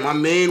 All right, my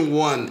main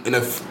one in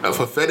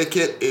for feta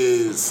kid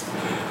is.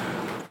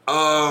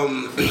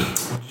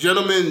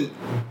 Gentlemen,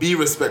 be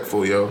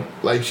respectful, yo.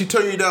 Like she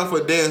turn you down for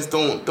a dance,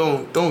 don't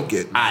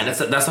get. Alright, that's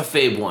a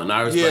fave one.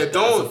 I respect.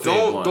 Yeah,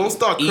 don't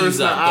start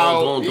cursing her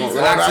out. Don't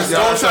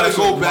Don't try to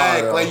go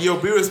back. Like yo,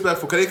 be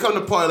respectful. Cause they come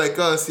to party like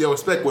us, yo.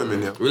 Respect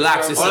women, yo.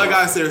 Relax yourself. All I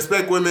gotta say,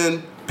 respect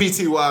women.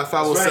 PTY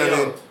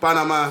 507,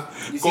 Panama,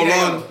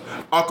 Colón,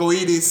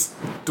 Arcoiris,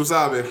 tú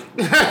sabes.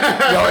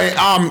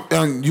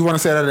 Yo, you want to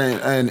say that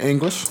in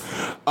English?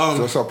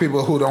 So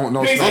people who don't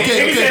know. You can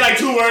say like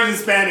 2 words in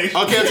Spanish.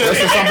 Okay. That's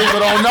what some people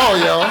don't know,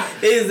 yo.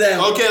 Is that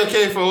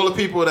okay? For all the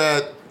people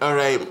that, all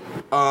right,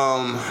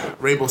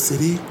 Rainbow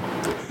City,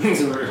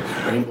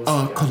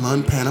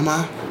 Colón,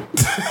 Panama.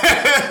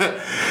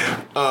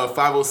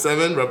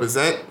 507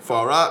 represent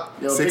Far Rock.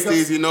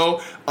 60s, you know.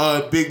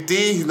 Big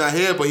D, he's not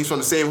here, but he's from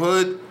the same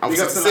hood. I'm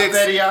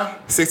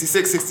 66.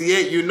 66,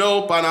 68, you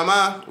know.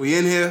 Panama, we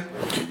in here.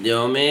 You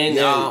know what I mean?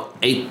 You know what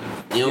I mean?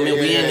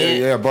 We in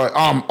here. Yeah, but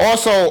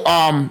also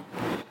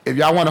if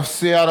y'all want to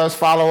see us,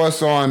 follow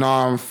us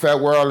on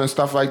Fed World and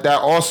stuff like that.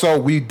 Also,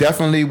 we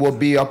definitely will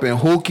be up in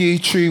Hookie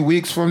 3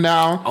 weeks from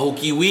now.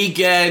 Hookie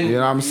weekend. You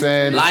know what I'm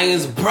saying?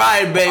 Lions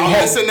Pride, baby.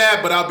 I'll listen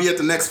that, but I'll be at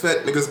the next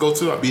Fed niggas go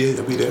to. I'll be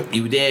there.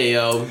 You there,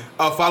 yo.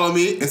 Follow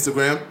me,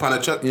 Instagram,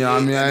 Panachuk. You know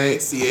what I mean?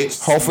 CH.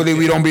 Hopefully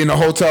we don't be in the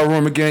hotel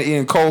room again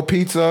eating cold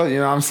pizza. You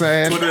know what I'm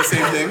saying? Twitter, the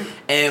same thing.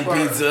 And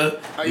pizza.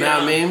 You know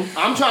what I mean?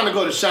 I'm trying to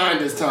go to Shine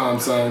this time,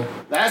 son.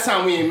 Last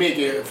time we didn't make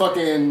it.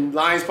 Fucking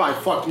Lions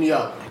probably fucked me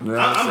up.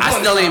 I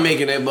still ain't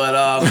making it, but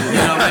you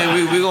know what I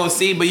mean? We gonna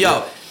see. But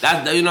yo,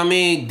 that, you know what I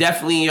mean?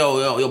 Definitely,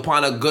 yo,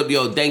 partner, good,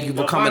 yo. Thank you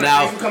for coming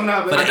out. Thanks for coming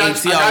out, for the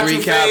ATL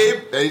recap.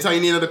 Fabe. Anytime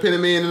you need another pen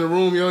and man in the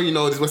room, yo, you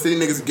know these West City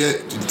niggas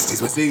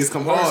these West City niggas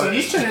come hard. So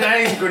these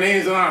Trinidadian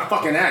grenades are not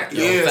fucking act.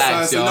 Yo. Yeah,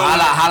 Facts, son, yo. so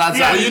Holla,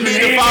 Yeah, you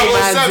need the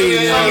 507,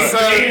 yo,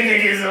 son.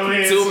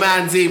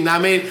 2-man team. Now, I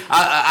mean,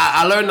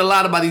 I learned a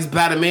lot about these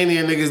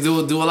Panamanian niggas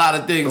do a lot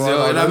of things,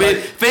 yo. You know what I mean?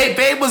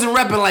 Fabe wasn't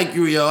repping like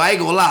you, yo. I ain't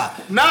gonna lie.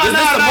 Nah.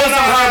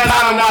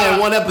 In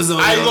one episode.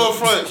 I ain't going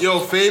front. Yo,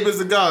 Fabe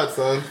is a god,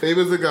 son. Fabe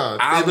is a god.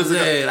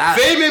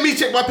 Fabe made me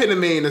check my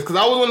Panamanians because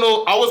I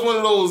was one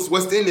of those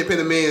West Indian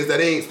Panamanians that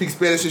ain't speak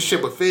Spanish and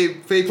shit, but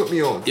Fabe put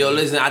me on. Yo,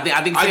 listen, I think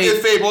I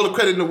give Fabe all the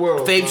credit in the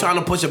world. Fabe trying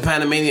to push a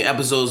Panamanian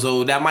episode,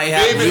 so that might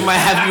have we might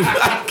have you.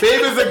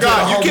 Fabe is a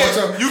god.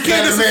 You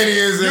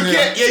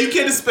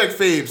can't disrespect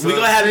Fabe. We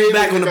gonna have you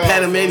back on the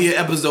Panamanian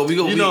episode. We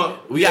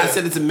gotta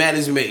send it to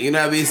management. You know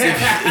what I mean? See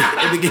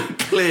if it get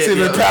clear. See if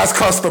it pass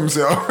customs,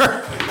 yo.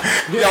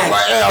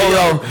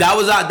 That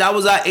was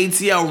our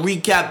ATL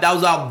recap. That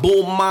was our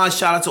Boom Mom.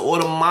 Shout out to all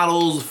the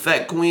models,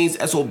 Fat Queens,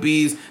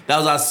 SOBs. That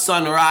was our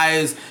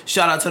Sunrise.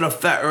 Shout out to the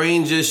Fat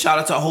Rangers. Shout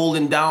out to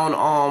holding down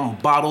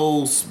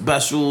bottle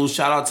specials.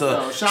 Shout out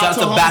to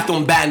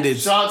Bathroom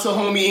Bandits. Shout out to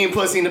homie eating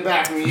pussy in the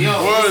bathroom. Yo,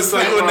 Word,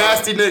 son, you a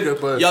nasty nigga,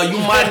 but yo, you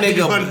my nigga.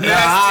 You a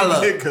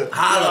nasty nigga.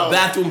 Holla,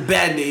 Bathroom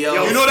Bandit,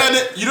 yo. You know that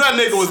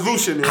nigga was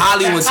Lucian.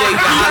 Hollywood, say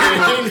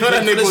Hollywood. You know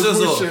that nigga was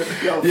Lucian.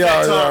 Yo.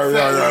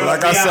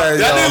 Like I said,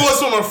 that yo. nigga was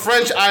from a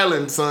French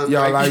island, son. Yo,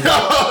 like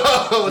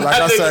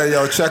I said,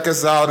 yo, check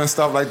us out and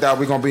stuff like that.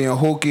 We're gonna be in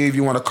Hookie. If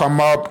you wanna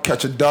come up,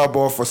 catch a dub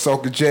off for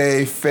Soka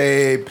J,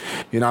 Fabe.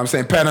 You know what I'm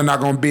saying? Penna not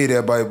gonna be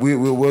there, but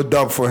we'll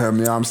dub for him.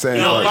 You know what I'm saying?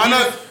 Yo,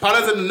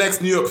 Partner's in the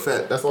next New York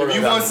Fed. That's all. If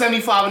you want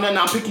 75 and nothing,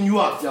 I'm picking you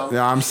up, yo. You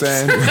know what I'm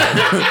saying?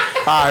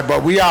 Alright,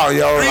 but we out,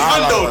 yo.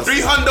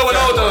 300 and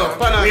older.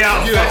 We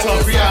out. We out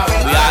of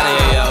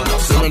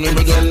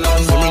here, yo.